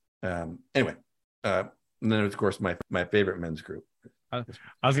 Anyway, and then of course my favorite men's group. I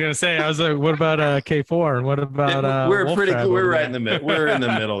was gonna say, I was like, what about K4? What about we're right in the middle. We're in the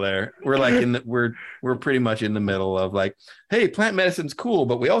middle there. We're like we're pretty much in the middle of like, hey, plant medicine's cool,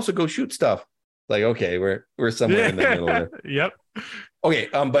 but we also go shoot stuff. Like, okay, we're somewhere in the middle there. Yep. Okay,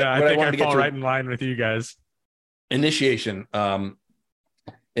 but yeah, I think I fall right in line with you guys. Initiation. And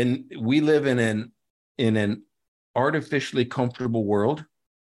we live in an artificially comfortable world.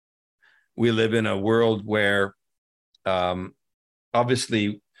 We live in a world where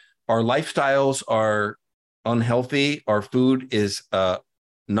obviously our lifestyles are unhealthy, our food is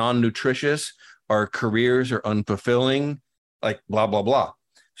non-nutritious, our careers are unfulfilling, like blah blah blah.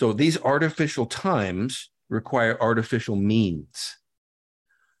 So these artificial times require artificial means.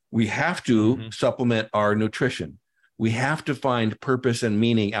 We have to supplement our nutrition. We have to find purpose and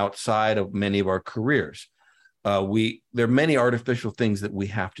meaning outside of many of our careers. There are many artificial things that we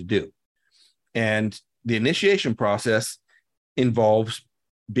have to do. And the initiation process involves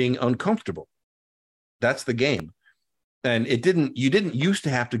being uncomfortable. That's the game. And you didn't used to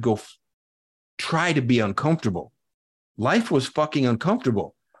have to go try to be uncomfortable. Life was fucking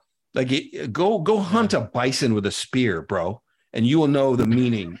uncomfortable. Like, go hunt a bison with a spear, bro, and you will know the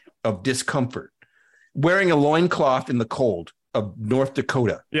meaning of discomfort. Wearing a loincloth in the cold of North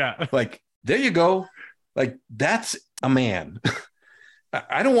Dakota. Yeah. Like, there you go. Like, that's a man.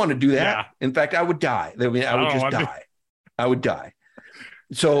 I don't want to do that. Yeah. In fact, I would die. I mean, I would just die. I would die.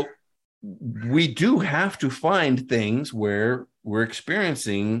 So we do have to find things where we're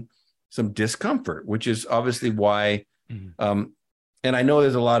experiencing some discomfort, which is obviously why, and I know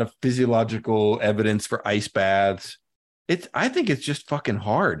there's a lot of physiological evidence for ice baths. I think it's just fucking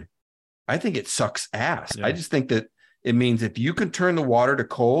hard. I think it sucks ass. Yeah. I just think that it means if you can turn the water to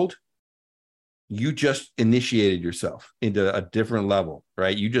cold, you just initiated yourself into a different level,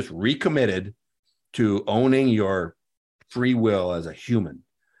 right? You just recommitted to owning your free will as a human.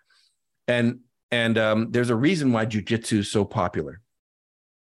 And there's a reason why jujitsu is so popular.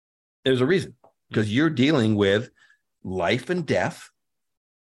 There's a reason, because you're dealing with life and death,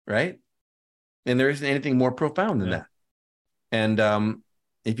 right? And there isn't anything more profound than that. And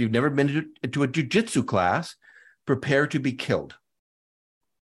if you've never been to a jujitsu class, prepare to be killed.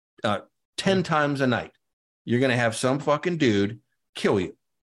 10 times a night, you're going to have some fucking dude kill you.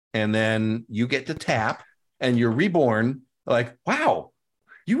 And then you get to tap and you're reborn like, wow,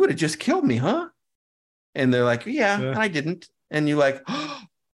 you would have just killed me, huh? And they're like, yeah, I didn't. And you're like, oh,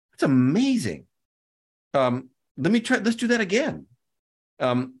 that's amazing. Let's do that again.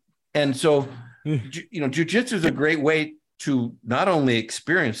 And so, jujitsu is a great way to not only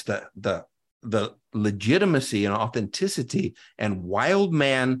experience the legitimacy and authenticity and wild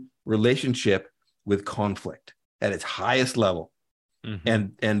man relationship with conflict at its highest level.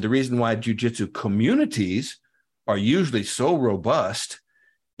 And the reason why jujitsu communities are usually so robust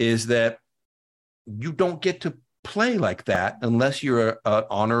is that you don't get to play like that unless you're an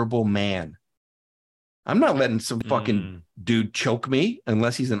honorable man. I'm not letting some fucking dude choke me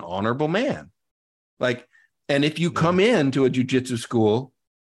unless he's an honorable man. Like, and if you come into a jujitsu school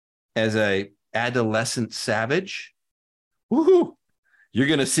as a adolescent savage, woohoo, you're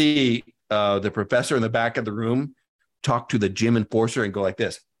going to see the professor in the back of the room talk to the gym enforcer and go like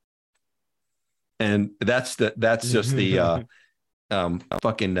this. And that's just the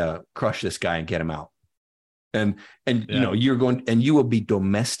fucking crush this guy and get him out. And you're going, and you will be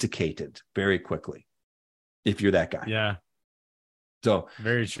domesticated very quickly if you're that guy. Yeah. So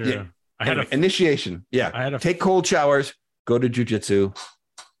very true. Yeah. Initiation. Yeah. Take cold showers, go to jujitsu,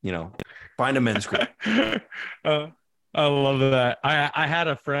 find a men's group. I love that. I had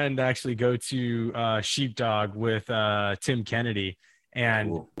a friend actually go to Sheepdog with Tim Kennedy,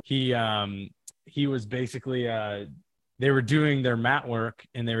 and he was basically they were doing their mat work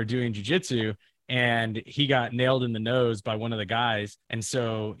and they were doing jiu-jitsu, and he got nailed in the nose by one of the guys. And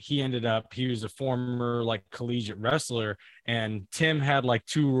so he was a former like collegiate wrestler, and Tim had like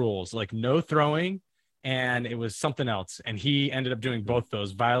 2 rules, like no throwing, and it was something else. And he ended up doing both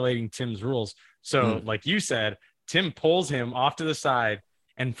those, violating Tim's rules. So like you said, Tim pulls him off to the side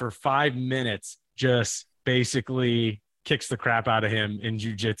and for 5 minutes just basically kicks the crap out of him in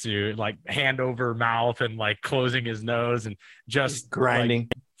jiu-jitsu, like hand over mouth and like closing his nose and just grinding,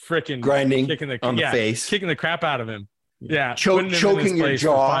 like, grinding kicking the on the face, kicking the crap out of him. Yeah. Choking your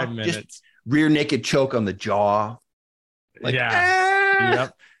jaw, just rear naked choke on the jaw. Like,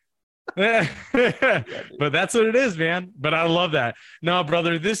 Yep. But that's what it is, man. But I love that. No,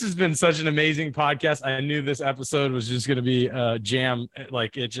 brother, this has been such an amazing podcast. I knew this episode was just going to be a jam.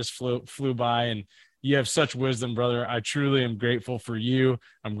 Like it just flew by, and you have such wisdom, brother. I truly am grateful for you.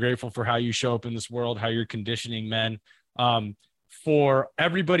 I'm grateful for how you show up in this world, how you're conditioning men. For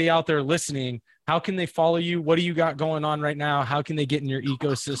everybody out there listening, how can they follow you? What do you got going on right now? How can they get in your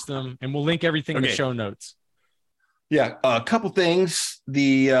ecosystem? And we'll link everything in the show notes. Yeah, a couple things.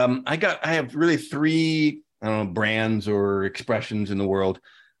 I have really 3, I don't know, brands or expressions in the world.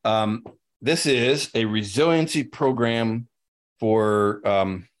 This is a resiliency program for,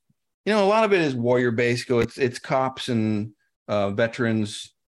 a lot of it is warrior based. So it's cops and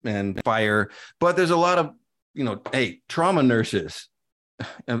veterans and fire, but there's a lot of, trauma nurses.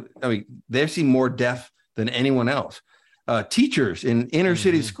 I mean, they've seen more death than anyone else. Teachers in inner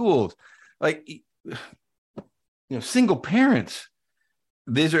city schools, like. Single parents,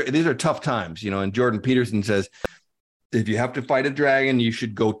 these are tough times, and Jordan Peterson says, if you have to fight a dragon, you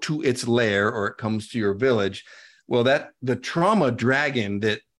should go to its lair or it comes to your village. Well, the trauma dragon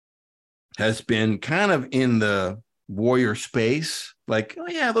that has been kind of in the warrior space, like, oh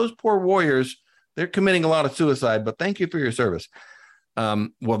yeah, those poor warriors, they're committing a lot of suicide, but thank you for your service.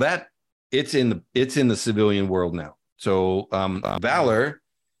 It's in the civilian world now. So Valor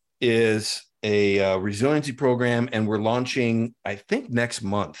is a resiliency program, and we're launching, I think, next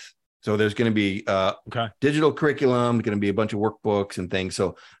month. So there's going to be digital curriculum, going to be a bunch of workbooks and things.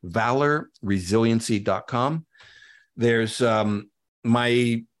 So valorresiliency.com. There's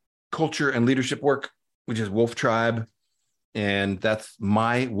my culture and leadership work, which is Wolf Tribe, and that's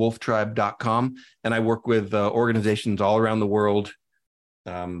mywolftribe.com. And I work with organizations all around the world,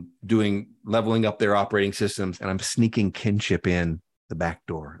 leveling up their operating systems, and I'm sneaking kinship in the back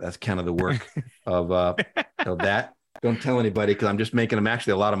door. That's kind of the work of that. Don't tell anybody, because I'm just making them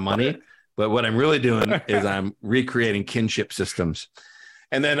actually a lot of money. But what I'm really doing is I'm recreating kinship systems.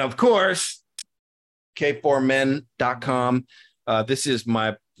 And then, of course, k4men.com. This is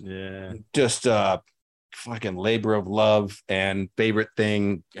my just fucking labor of love and favorite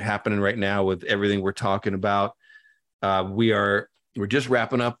thing happening right now with everything we're talking about. We're just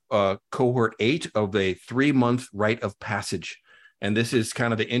wrapping up cohort 8 of a 3-month rite of passage. And this is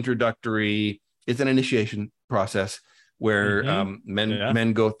kind of the introductory, it's an initiation process where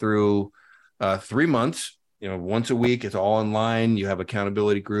men go through 3 months, once a week. It's all online. You have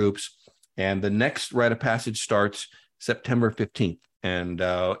accountability groups. And the next rite of passage starts September 15th. And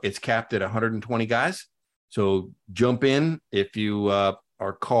it's capped at 120 guys. So jump in if you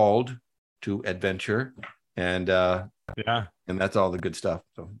are called to adventure. And that's all the good stuff.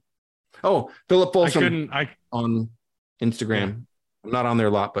 So, Philip Folsom on Instagram. Yeah. I'm not on there a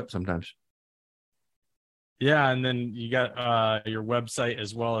lot, but sometimes. Yeah, and then you got your website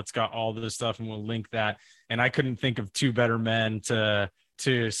as well. It's got all this stuff, and we'll link that. And I couldn't think of 2 better men to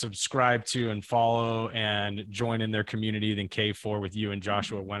subscribe to and follow and join in their community than K4 with you and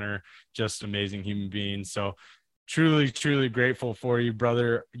Joshua Wenner. Just amazing human beings. So truly, truly grateful for you,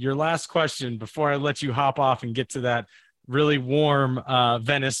 brother. Your last question before I let you hop off and get to that really warm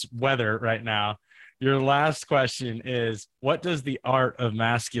Venice weather right now. Your last question is, what does the art of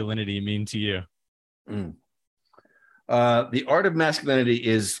masculinity mean to you? The art of masculinity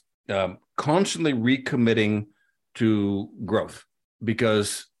is constantly recommitting to growth,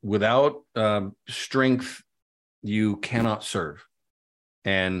 because without strength, you cannot serve.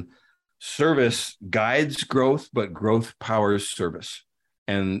 And service guides growth, but growth powers service.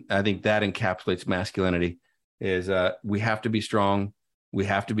 And I think that encapsulates masculinity is we have to be strong. We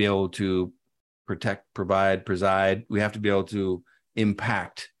have to be able to protect, provide, preside. We have to be able to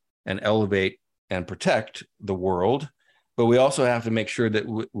impact and elevate and protect the world. But we also have to make sure that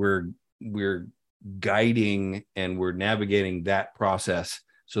we're guiding and we're navigating that process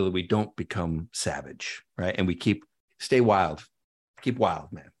so that we don't become savage, right? And we stay wild. Keep wild,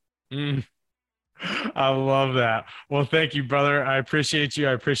 man. I love that. Well, thank you, brother. I appreciate you.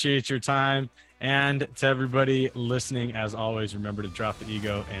 I appreciate your time. And to everybody listening, as always, remember to drop the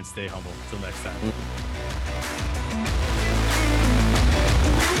ego and stay humble. Until next time.